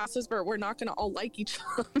podcasters, but we're not going to all like each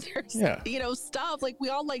other's, you know, stuff. Like we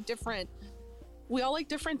all like different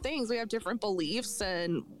things. We have different beliefs,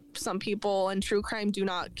 and some people in true crime do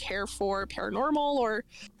not care for paranormal, or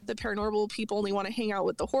the paranormal people only want to hang out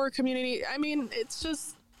with the horror community. I mean, it's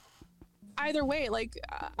just either way,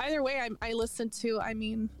 I listen to,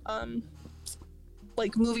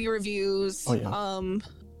 like movie reviews, and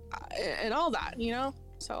all that, you know?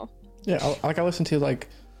 So yeah, I listen to like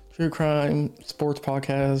true crime, sports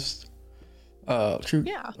podcasts,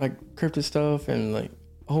 like cryptid stuff, and like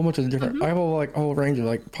a whole bunch of different. I have a whole range of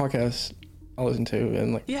like podcasts I listen to,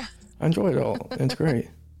 and like I enjoy it all. It's great.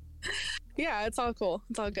 Yeah, it's all cool.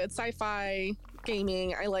 It's all good. Sci-fi,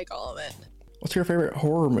 gaming, I like all of it. What's your favorite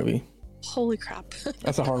horror movie? Holy crap.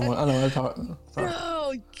 That's a hard one. I know.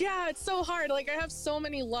 Oh, yeah, it's so hard. Like, I have so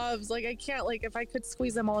many loves. Like, I can't, like, if I could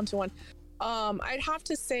squeeze them all into one. I'd have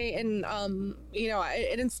to say, and, you know,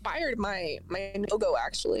 it inspired my logo,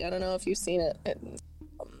 actually. I don't know if you've seen it.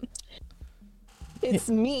 It's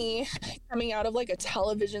me coming out of, like, a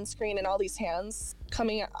television screen and all these hands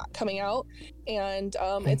coming out. And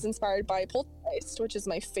it's inspired by Poltergeist, which is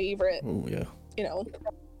my favorite, you know,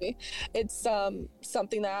 it's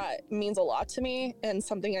something that means a lot to me, and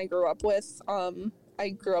something I grew up with. I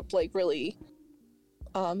grew up like really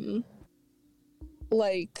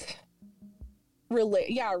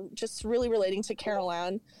just really relating to Carol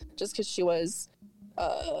Ann, just because she was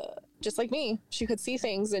just like me. She could see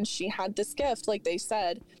things, and she had this gift, like they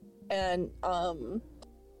said. And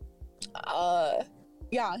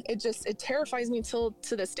it terrifies me to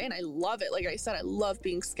this day, and I love it. Like I said, I love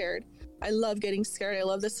being scared. I love getting scared. I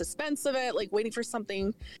love the suspense of it, like waiting for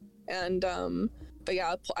something. And but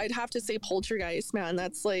yeah, I'd have to say Poltergeist, man.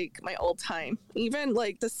 That's like my all time. Even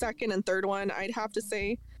like the second and third one, I'd have to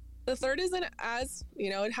say the third isn't as,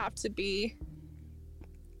 you know, it'd have to be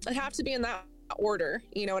in that order.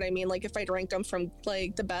 You know what I mean? Like if I'd rank them from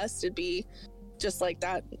like the best, it'd be just like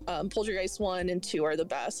that. Poltergeist 1 and 2 are the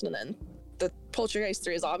best, and then the Poltergeist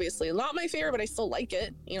 3 is obviously not my favorite, but I still like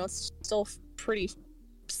it. You know, it's still pretty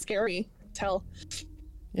scary tell.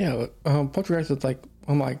 Yeah, Poltergeist is like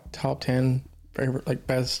one of my top 10 favorite, like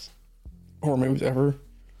best horror movies ever.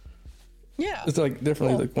 Yeah, it's like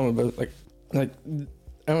definitely like one of the like I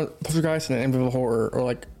don't, Poltergeist and Amityville Horror are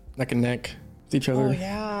like neck and neck with each other. Oh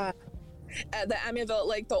yeah, the Amityville,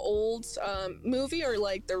 like the old movie, or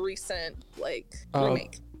like the recent like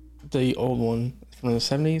remake. The old one from the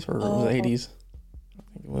 70s or the 80s.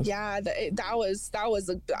 It was. Yeah, that was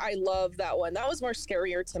I love that one. That was more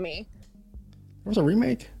scarier to me. There was a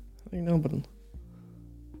remake? I didn't know, but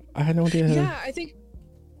I had no idea. Yeah, I think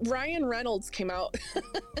Ryan Reynolds came out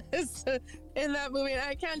in that movie, and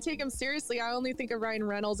I can't take him seriously. I only think of Ryan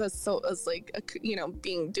Reynolds as like you know,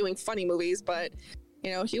 doing funny movies, but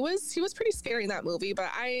you know, he was pretty scary in that movie.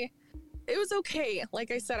 But it was okay.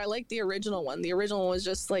 Like I said, I like the original one. The original one was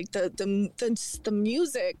just like the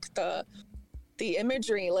music, the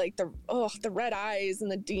imagery, like the red eyes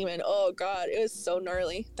and the demon. Oh god, it was so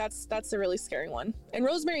gnarly. That's a really scary one. And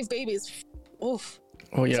Rosemary's Baby is so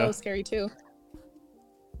scary too.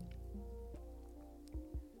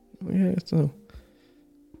 Yeah, so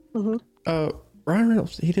Ryan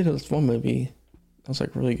Reynolds, he did this one movie that was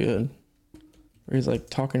like really good, where he's like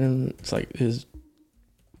talking, and it's like his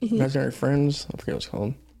imaginary friends. I forget what it's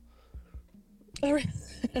called.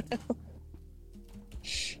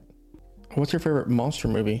 What's your favorite monster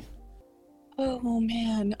movie? Oh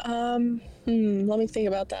man, let me think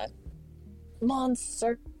about that.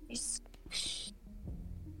 Monsters.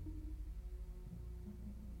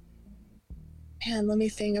 Man, let me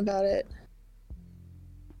think about it.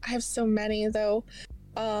 I have so many though.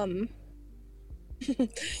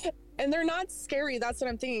 and they're not scary. That's what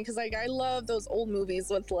I'm thinking, because like I love those old movies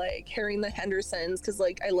with like Harry and the Hendersons, because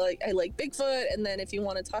like I like Bigfoot. And then if you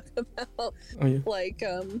want to talk about like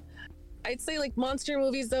I'd say like monster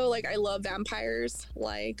movies though, like I love vampires.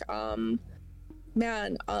 Like you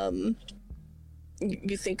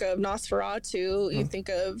think of Nosferatu, you think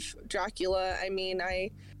of Dracula. I mean,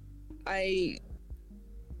 I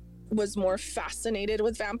was more fascinated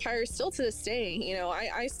with vampires still to this day. You know,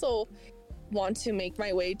 I still want to make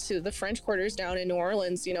my way to the French Quarters down in New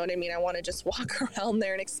Orleans. You know what I mean? I want to just walk around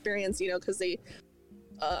there and experience, you know, because they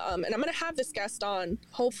and I'm gonna have this guest on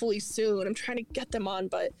hopefully soon. I'm trying to get them on,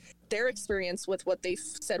 but their experience with what they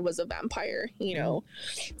said was a vampire, you know.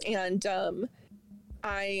 And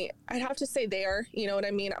I'd have to say there, you know what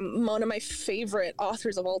I mean? One of my favorite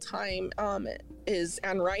authors of all time is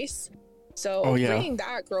Anne Rice. So reading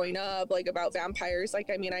that growing up, like about vampires, like,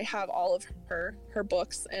 I mean, I have all of her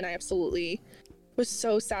books, and I absolutely was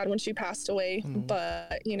so sad when she passed away.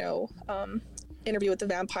 But, you know, Interview with the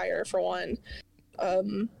Vampire for one,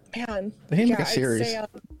 man. They didn't make a series. Say,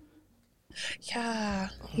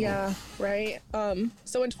 right.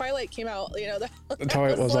 So when Twilight came out, you know,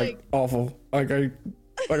 Twilight was like awful. Like I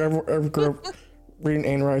grew up reading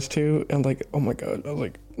Anne Rice too, and like, oh my god, I was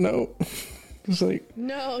like, no. It's like,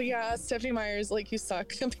 no, yeah, Stephanie Meyer's like, you suck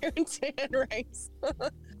compared to Anne Rice.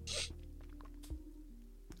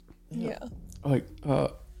 Yeah. Like,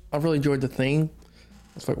 I really enjoyed The Thing.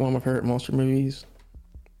 It's like one of my favorite monster movies.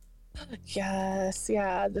 Yes,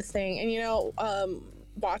 yeah, The Thing. And you know,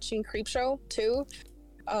 watching Creepshow too,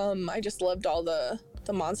 I just loved all the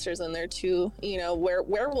monsters in there too. You know,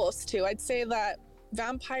 werewolves too. I'd say that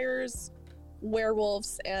vampires,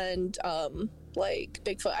 werewolves, and like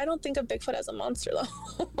Bigfoot. I don't think of Bigfoot as a monster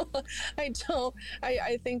though. I don't.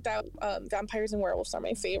 I think that vampires and werewolves are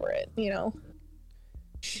my favorite, you know.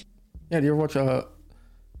 Yeah, do you ever watch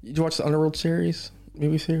did you watch the Underworld series,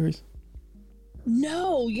 movie series?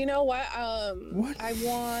 No, you know what? What?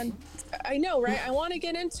 I know, right? I want to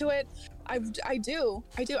get into it. I do.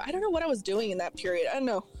 I don't know what I was doing in that period. I don't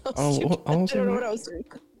know. I don't know what I was doing.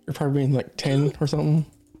 You're probably being like 10 or something.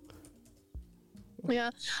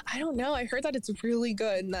 Yeah, I don't know. I heard that it's really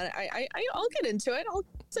good, and that I'll get into it. I'll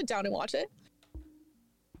sit down and watch it.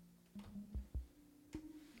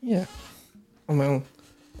 Yeah, I mean,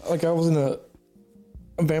 like I was in a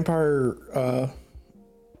vampire, I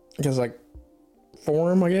guess like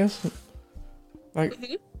forum, I guess. Like,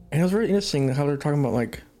 and it was really interesting how they're talking about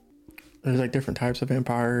like there's like different types of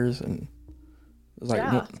vampires, and it's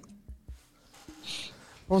like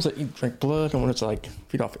what was it? You drink blood, and when it's like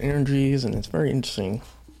feed off energies, and it's very interesting.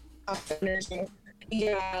 Off energy,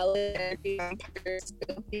 yeah, energy vampires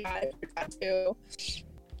too. Yeah, I heard that too.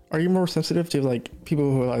 Are you more sensitive to like people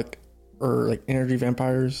who are like energy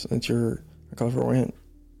vampires since you're a clairvoyant?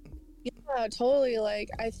 Yeah, totally. Like,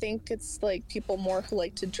 I think it's like people more who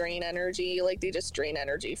like to drain energy, like they just drain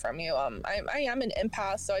energy from you. I am an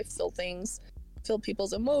empath, so I feel things, feel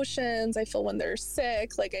people's emotions. I feel when they're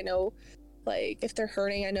sick. Like, I know, like if they're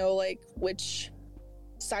hurting, I know like which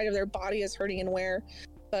side of their body is hurting and where.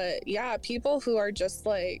 But yeah, people who are just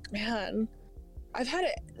like, man, I've had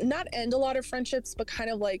it not end a lot of friendships, but kind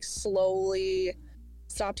of like slowly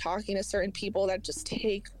stop talking to certain people that just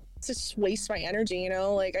waste my energy, you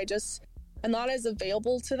know? Like I'm not as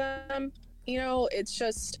available to them, you know? It's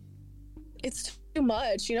too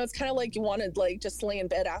much, you know? It's kind of like you want to like just lay in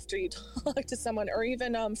bed after you talk to someone, or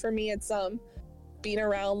even for me, it's being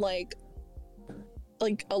around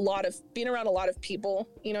being around a lot of people,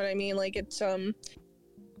 you know what I mean? Like it's and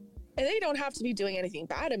they don't have to be doing anything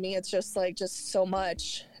bad to me. It's just so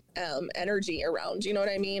much energy around, you know what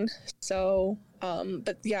I mean? So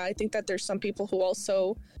but yeah, I think that there's some people who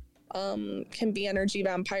also can be energy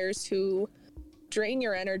vampires who drain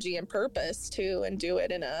your energy and purpose too, and do it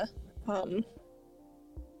in a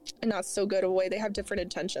not so good a way. They have different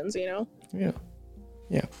intentions, you know?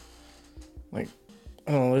 Yeah. Like,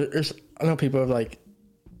 I don't know, I know people have like,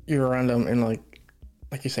 you're around them and like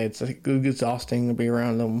you say, it's like exhausting to be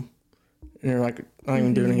around them, and you're like not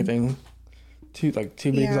even doing anything too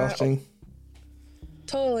be exhausting.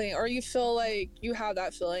 Totally. Or you feel like you have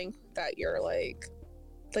that feeling that you're like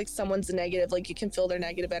someone's negative, like you can feel their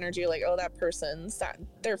negative energy, like, oh, that person's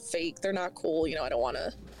they're fake, they're not cool, you know, I don't want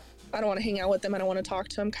to hang out with them, I don't want to talk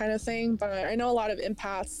to them, kind of thing. But I know a lot of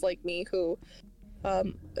empaths like me who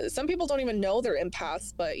some people don't even know they're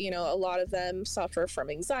empaths, but you know, a lot of them suffer from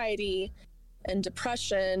anxiety and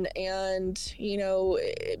depression, and you know,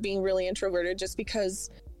 being really introverted, just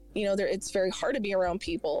because you know it's very hard to be around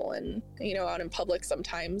people and you know, out in public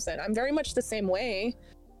sometimes. And I'm very much the same way,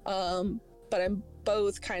 but I'm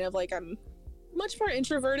both kind of like, I'm much more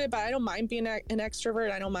introverted, but I don't mind being an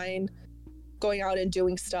extrovert. I don't mind going out and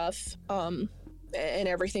doing stuff, and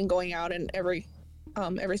everything, going out and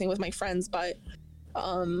everything with my friends. But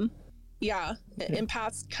empaths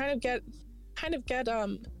kind of get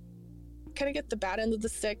the bad end of the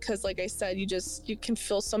stick, because like I said, you can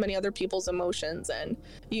feel so many other people's emotions, and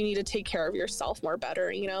you need to take care of yourself more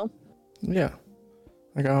better, you know? Yeah.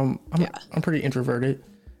 Like I'm pretty introverted,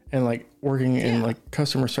 and like working in like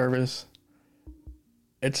customer service,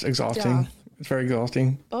 it's exhausting. Yeah. It's very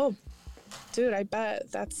exhausting. Oh, dude, I bet.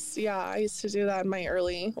 I used to do that in my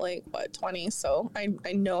early 20s, so I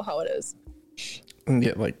know how it is. And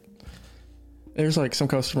yeah, like there's like some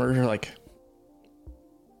customers are like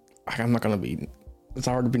I'm not gonna be. It's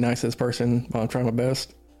hard to be nice to this person while I'm trying my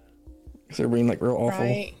best, because they're being like real awful.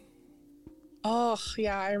 Right. Oh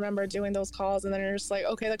yeah, I remember doing those calls, and then you're just like,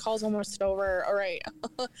 okay, the call's almost over. All right,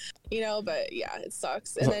 you know. But yeah, it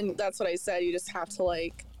sucks. And then that's what I said. You just have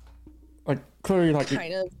to clearly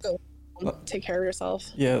kind of go take care of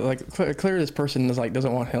yourself. Yeah, like clearly this person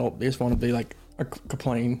doesn't want help. They just want to be like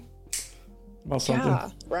complain about something.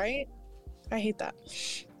 Yeah, right. I hate that.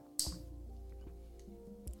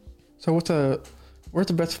 So what's the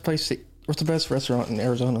best restaurant in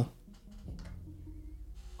Arizona?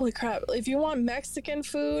 Holy crap. If you want Mexican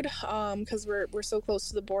food, because we're so close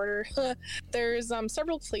to the border, there's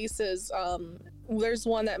several places. There's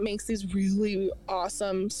one that makes these really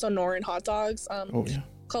awesome Sonoran hot dogs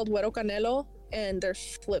called Güero Canelo, and they're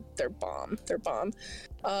bomb.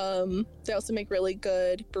 They also make really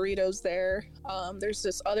good burritos there. There's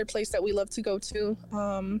this other place that we love to go to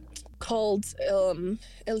called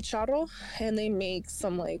El Charro, and they make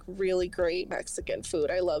some really great Mexican food.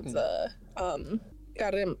 I love the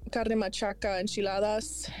carne machaca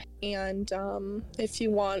enchiladas, and if you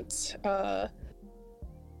want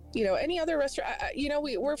any other restaurant,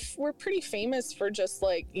 we're pretty famous for just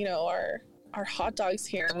our hot dogs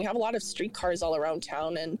here, and we have a lot of streetcars all around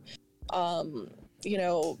town, and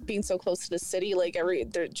being so close to the city,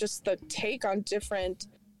 they're just the take on different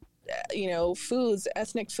foods,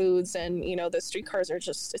 ethnic foods, and the streetcars are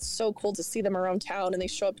just, it's so cool to see them around town, and they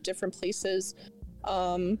show up at different places.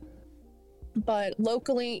 But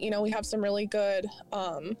locally, we have some really good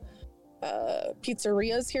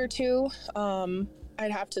pizzerias here too.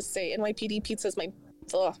 I'd have to say NYPD Pizza is my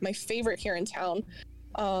favorite here in town.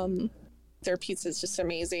 Their pizza is just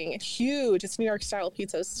amazing. It's huge. It's New York style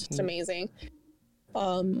pizza. It's just amazing.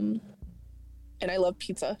 And I love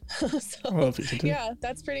pizza. So, I love pizza too. Yeah,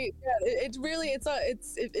 that's pretty. Yeah, it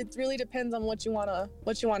really depends on what you wanna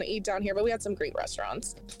eat down here. But we had some great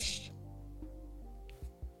restaurants.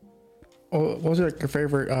 What was your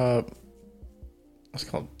favorite what's it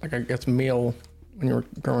called, I guess, meal when you were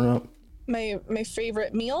growing up? My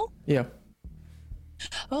favorite meal? Yeah.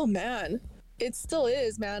 Oh man, it still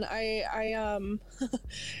is, man. I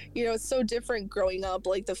it's so different growing up.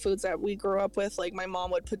 Like the foods that we grew up with, my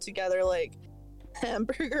mom would put together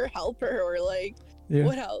hamburger helper, or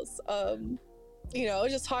what else? I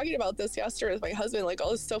was just talking about this yesterday with my husband,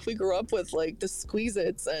 all the stuff we grew up with, the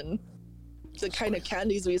Squeeze-Its and the kind of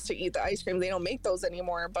candies we used to eat, the ice cream. They don't make those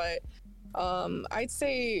anymore, but I'd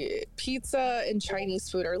say pizza and Chinese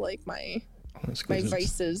food are my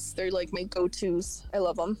vices. They're my go-tos. I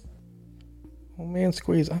love them. Oh man,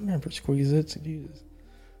 I remember Squeeze-Its. Jesus.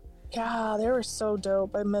 Yeah, they were so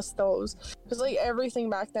dope. I miss those, because everything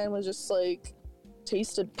back then was just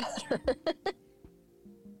tasted better.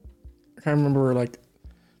 I remember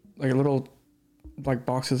little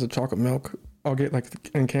boxes of chocolate milk I'll get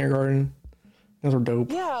in kindergarten. Those are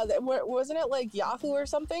dope. Yeah, wasn't it Yahoo or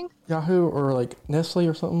something? Yahoo or Nestle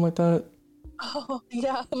or something like that. Oh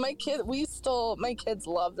yeah, my kids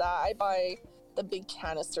love that. I buy the big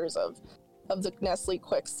canisters of the Nestle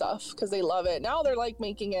Quick stuff because they love it. Now they're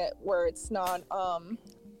making it where it's not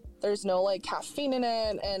there's no caffeine in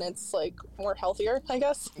it, and it's more healthier, I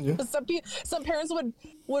guess. Yeah. Some parents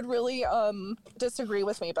would really disagree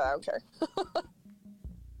with me, but I don't care.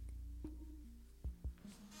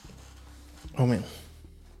 Oh man.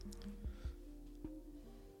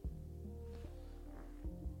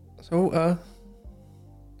 So I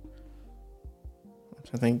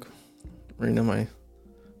think reading my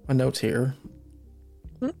notes here.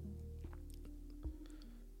 So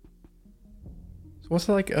what's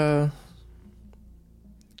what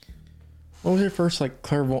was your first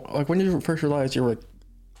clairvoyant, when you first realized you were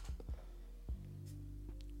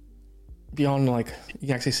beyond you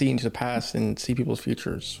can actually see into the past and see people's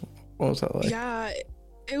futures? What was that like? Yeah,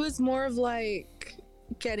 it was more of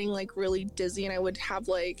getting really dizzy, and I would have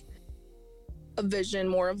a vision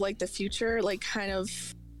more of the future, kind of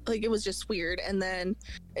like, it was just weird. And then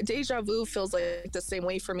deja vu feels like the same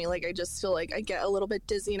way for me. Like, I just feel like I get a little bit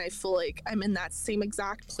dizzy and I feel like I'm in that same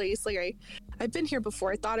exact place. Like, I've been here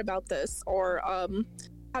before. I thought about this. Or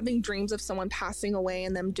having dreams of someone passing away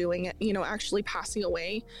and them doing it, you know, actually passing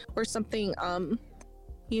away or something,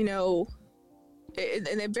 you know,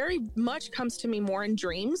 and it very much comes to me more in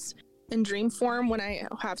dreams, in dream form, when I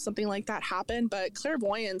have something like that happen. But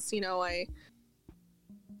clairvoyance, you know,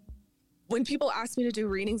 when people ask me to do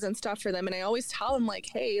readings and stuff for them, and I always tell them, like,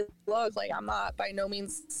 hey, look, like, I'm not, by no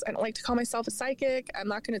means, I don't like to call myself a psychic. I'm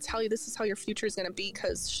not going to tell you this is how your future is going to be,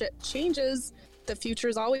 because shit changes. The future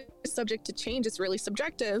is always subject to change. It's really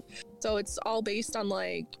subjective. So it's all based on,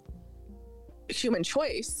 like, human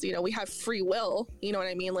choice. You know, we have free will. You know what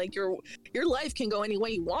I mean? Like, your life can go any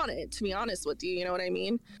way you want it, to be honest with you. You know what I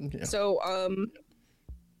mean? Yeah. So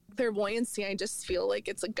clairvoyancy, I just feel like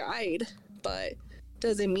it's a guide, but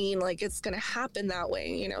doesn't mean like it's going to happen that way.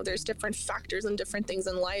 You know, there's different factors and different things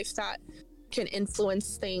in life that can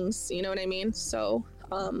influence things. You know what I mean? So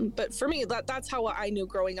but for me, that's how I knew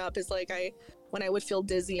growing up, is like, when I would feel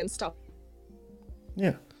dizzy and stuff.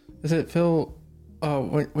 Yeah. Does it feel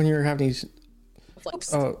when you're having these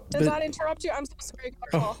does that interrupt you? I'm so sorry.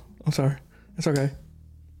 Oh, I'm sorry. It's okay.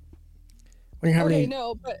 When you're having okay, these...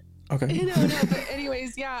 no, but okay. no, but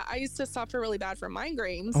anyways, yeah, I used to suffer really bad from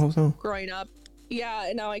migraines growing up. Yeah,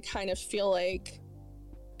 and now I kind of feel like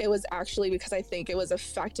it was actually because I think it was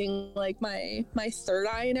affecting like my third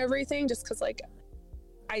eye and everything, just because like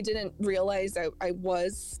I didn't realize I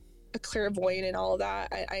was a clairvoyant and all of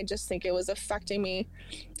that. I just think it was affecting me,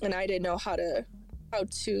 and I didn't know how to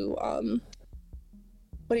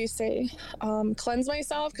what do you say, cleanse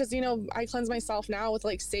myself, because, you know, I cleanse myself now with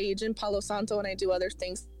like sage and Palo Santo, and I do other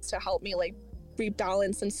things to help me like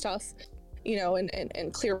rebalance and stuff, you know,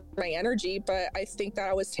 and clear my energy. But I think that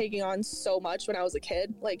I was taking on so much when I was a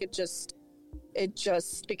kid. Like, it just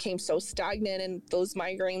became so stagnant, and those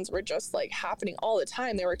migraines were just like happening all the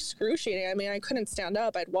time. They were excruciating. I mean, I couldn't stand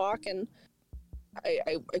up. I'd walk and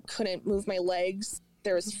I couldn't move my legs.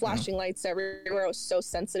 There was flashing lights everywhere. I was so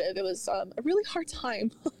sensitive. It was a really hard time.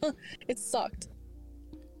 It sucked.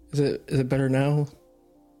 Is it better now?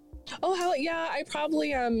 Oh, hell yeah. I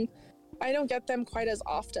probably I don't get them quite as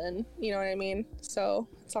often. You know what I mean? So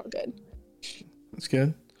it's all good. That's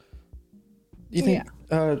good. Do you think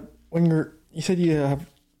when you said you have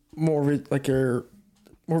more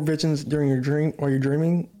visions during your dream while you're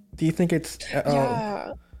dreaming? Do you think it's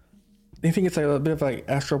Do you think it's like a bit of like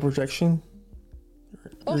astral projection?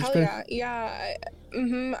 Oh, hell yeah. Yeah.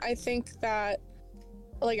 I think that,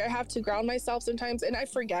 like, I have to ground myself sometimes, and I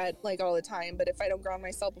forget, like, all the time. But if I don't ground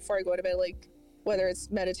myself before I go to bed, like, whether it's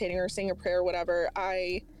meditating or saying a prayer or whatever,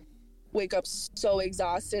 I wake up so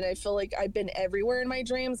exhausted. I feel like I've been everywhere in my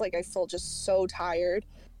dreams. Like, I feel just so tired.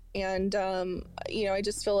 And, you know, I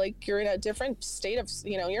just feel like you're in a different state of,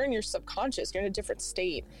 you know, you're in your subconscious. You're in a different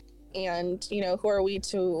state. And, you know, who are we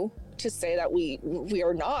to say that we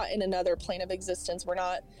are not in another plane of existence? We're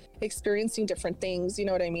not experiencing different things. You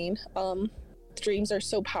know what I mean? Dreams are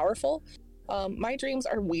so powerful. My dreams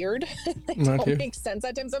are weird. They don't make sense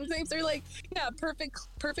at times. Sometimes they're like, yeah,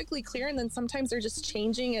 perfectly clear. And then sometimes they're just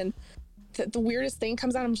changing, and the weirdest thing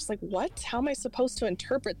comes out. I'm just like, what? How am I supposed to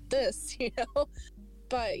interpret this? You know?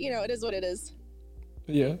 But, you know, it is what it is.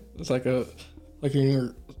 Yeah. It's like like in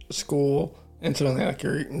your school, and suddenly like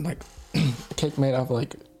you're eating like a cake made out of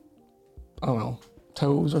like, I don't know,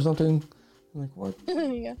 toes or something. I'm like, what?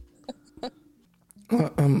 Yeah.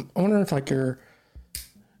 I wonder if like you're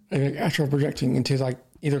like astral projecting into like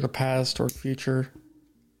either the past or future.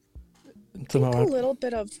 I think a little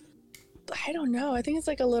bit of, I don't know. I think it's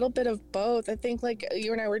like a little bit of both. I think like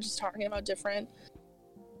you and I were just talking about different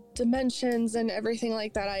dimensions and everything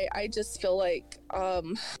like that. I just feel like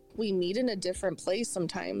we meet in a different place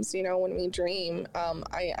sometimes, you know, when we dream.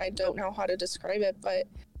 I don't know how to describe it, but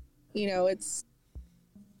you know,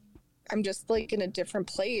 I'm just like in a different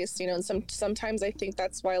place, you know, and sometimes I think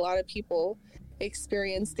that's why a lot of people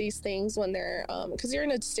experience these things when they're because you're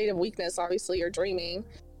in a state of weakness. Obviously you're dreaming,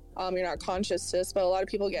 you're not conscious to this, but a lot of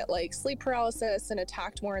people get like sleep paralysis and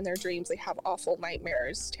attacked more in their dreams. They have awful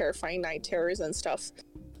nightmares, terrifying night terrors and stuff,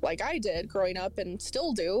 like I did growing up and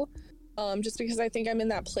still do, just because I think I'm in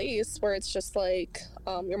that place where it's just like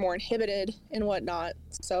you're more inhibited and whatnot.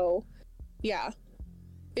 So yeah,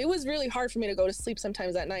 it was really hard for me to go to sleep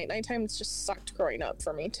sometimes at night. Nighttime just sucked growing up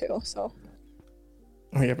for me too. So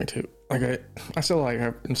oh yeah, me too. Like I still like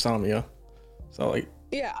have insomnia, so like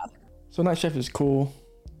yeah. So night shift is cool,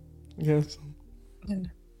 yes.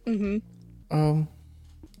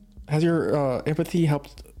 Has your empathy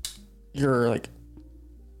helped your like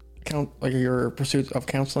your pursuit of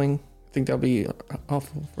counseling? I think that'll be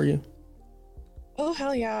helpful for you. Oh,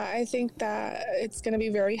 hell yeah. I think that it's going to be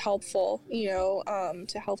very helpful,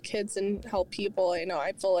 to help kids and help people.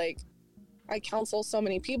 I feel like I counsel so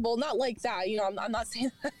many people, not like that, I'm not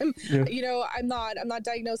saying that I'm not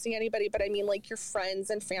diagnosing anybody, but I mean like your friends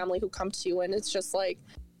and family who come to you, and it's just like,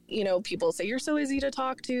 people say you're so easy to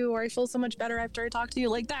talk to, or I feel so much better after I talk to you,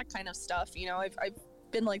 like that kind of stuff. I've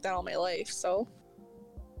been like that all my life. So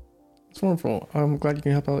it's wonderful. I'm glad you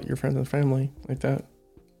can help out your friends and family like that.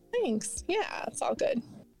 Thanks. Yeah, it's all good.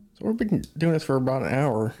 So we've been doing this for about an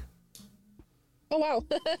hour. Oh, wow.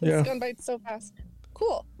 It's gone by so fast.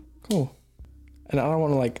 Cool. And I don't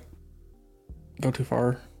want to like go too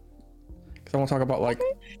far because I want to talk about like.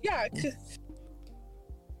 Okay.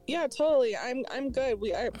 Yeah, totally. I'm good.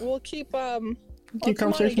 We'll keep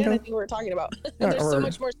conversation again. going? I think we're talking about. Yeah, There's so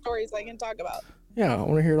much more stories I can talk about. Yeah, I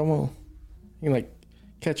want to hear them all. You can like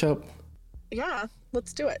catch up. Yeah,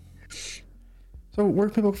 let's do it. So where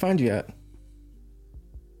can people find you at?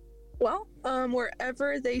 Well,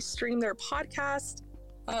 wherever they stream their podcast.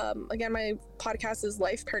 Again, my podcast is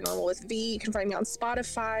Life Paranormal with V. You can find me on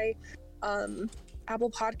Spotify,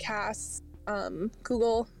 Apple Podcasts,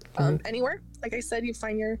 Google, anywhere. Like I said, you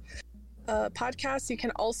find your podcast. You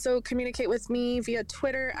can also communicate with me via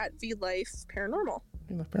Twitter at VLife Paranormal.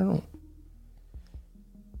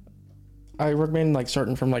 I recommend like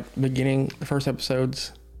starting from like the beginning, the first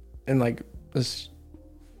episodes, and like just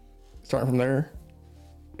starting from there.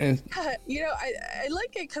 And I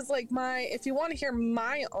like it because like if you want to hear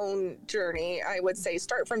my own journey, I would say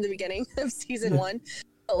start from the beginning of season 1.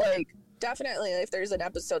 But like definitely if there's an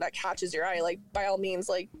episode that catches your eye, like by all means,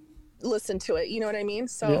 like listen to it. You know what I mean?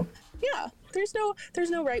 So yeah, there's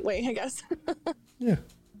no right way, I guess. Yeah.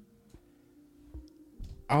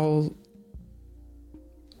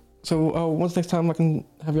 When's next time I can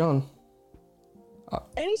have you on?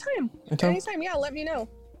 Anytime. Yeah, let me know.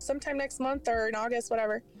 Sometime next month or in August,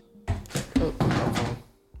 whatever. Oh,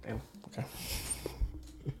 damn. Okay.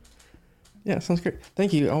 Yeah, sounds great.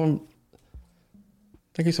 Thank you.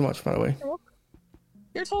 Thank you so much, by the way.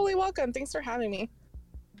 You're totally welcome. Thanks for having me.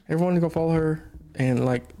 Everyone go follow her and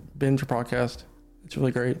like binge her podcast. It's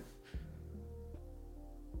really great.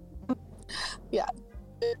 Yeah.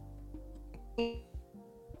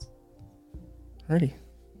 Alrighty.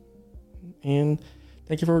 And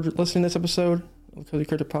thank you for listening to this episode of the Cozy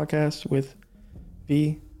Cryptid Podcast with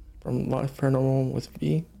V from Life Paranormal with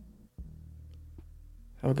V.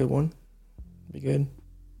 Have a good one. Be good.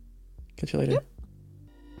 Catch you later. Yep.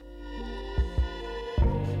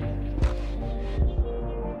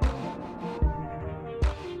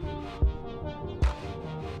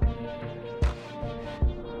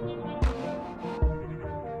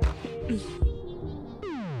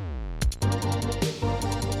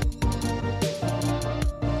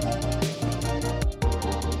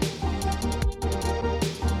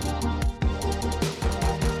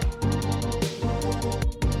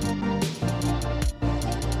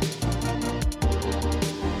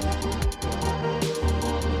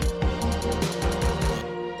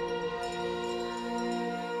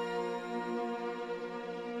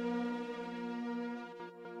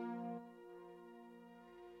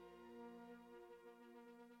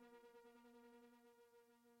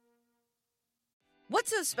 What's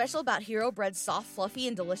so special about Hero Bread's soft, fluffy,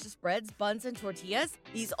 and delicious breads, buns, and tortillas?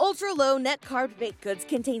 These ultra-low net-carb baked goods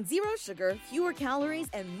contain zero sugar, fewer calories,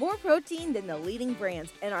 and more protein than the leading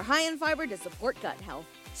brands, and are high in fiber to support gut health.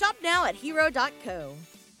 Shop now at Hero.co.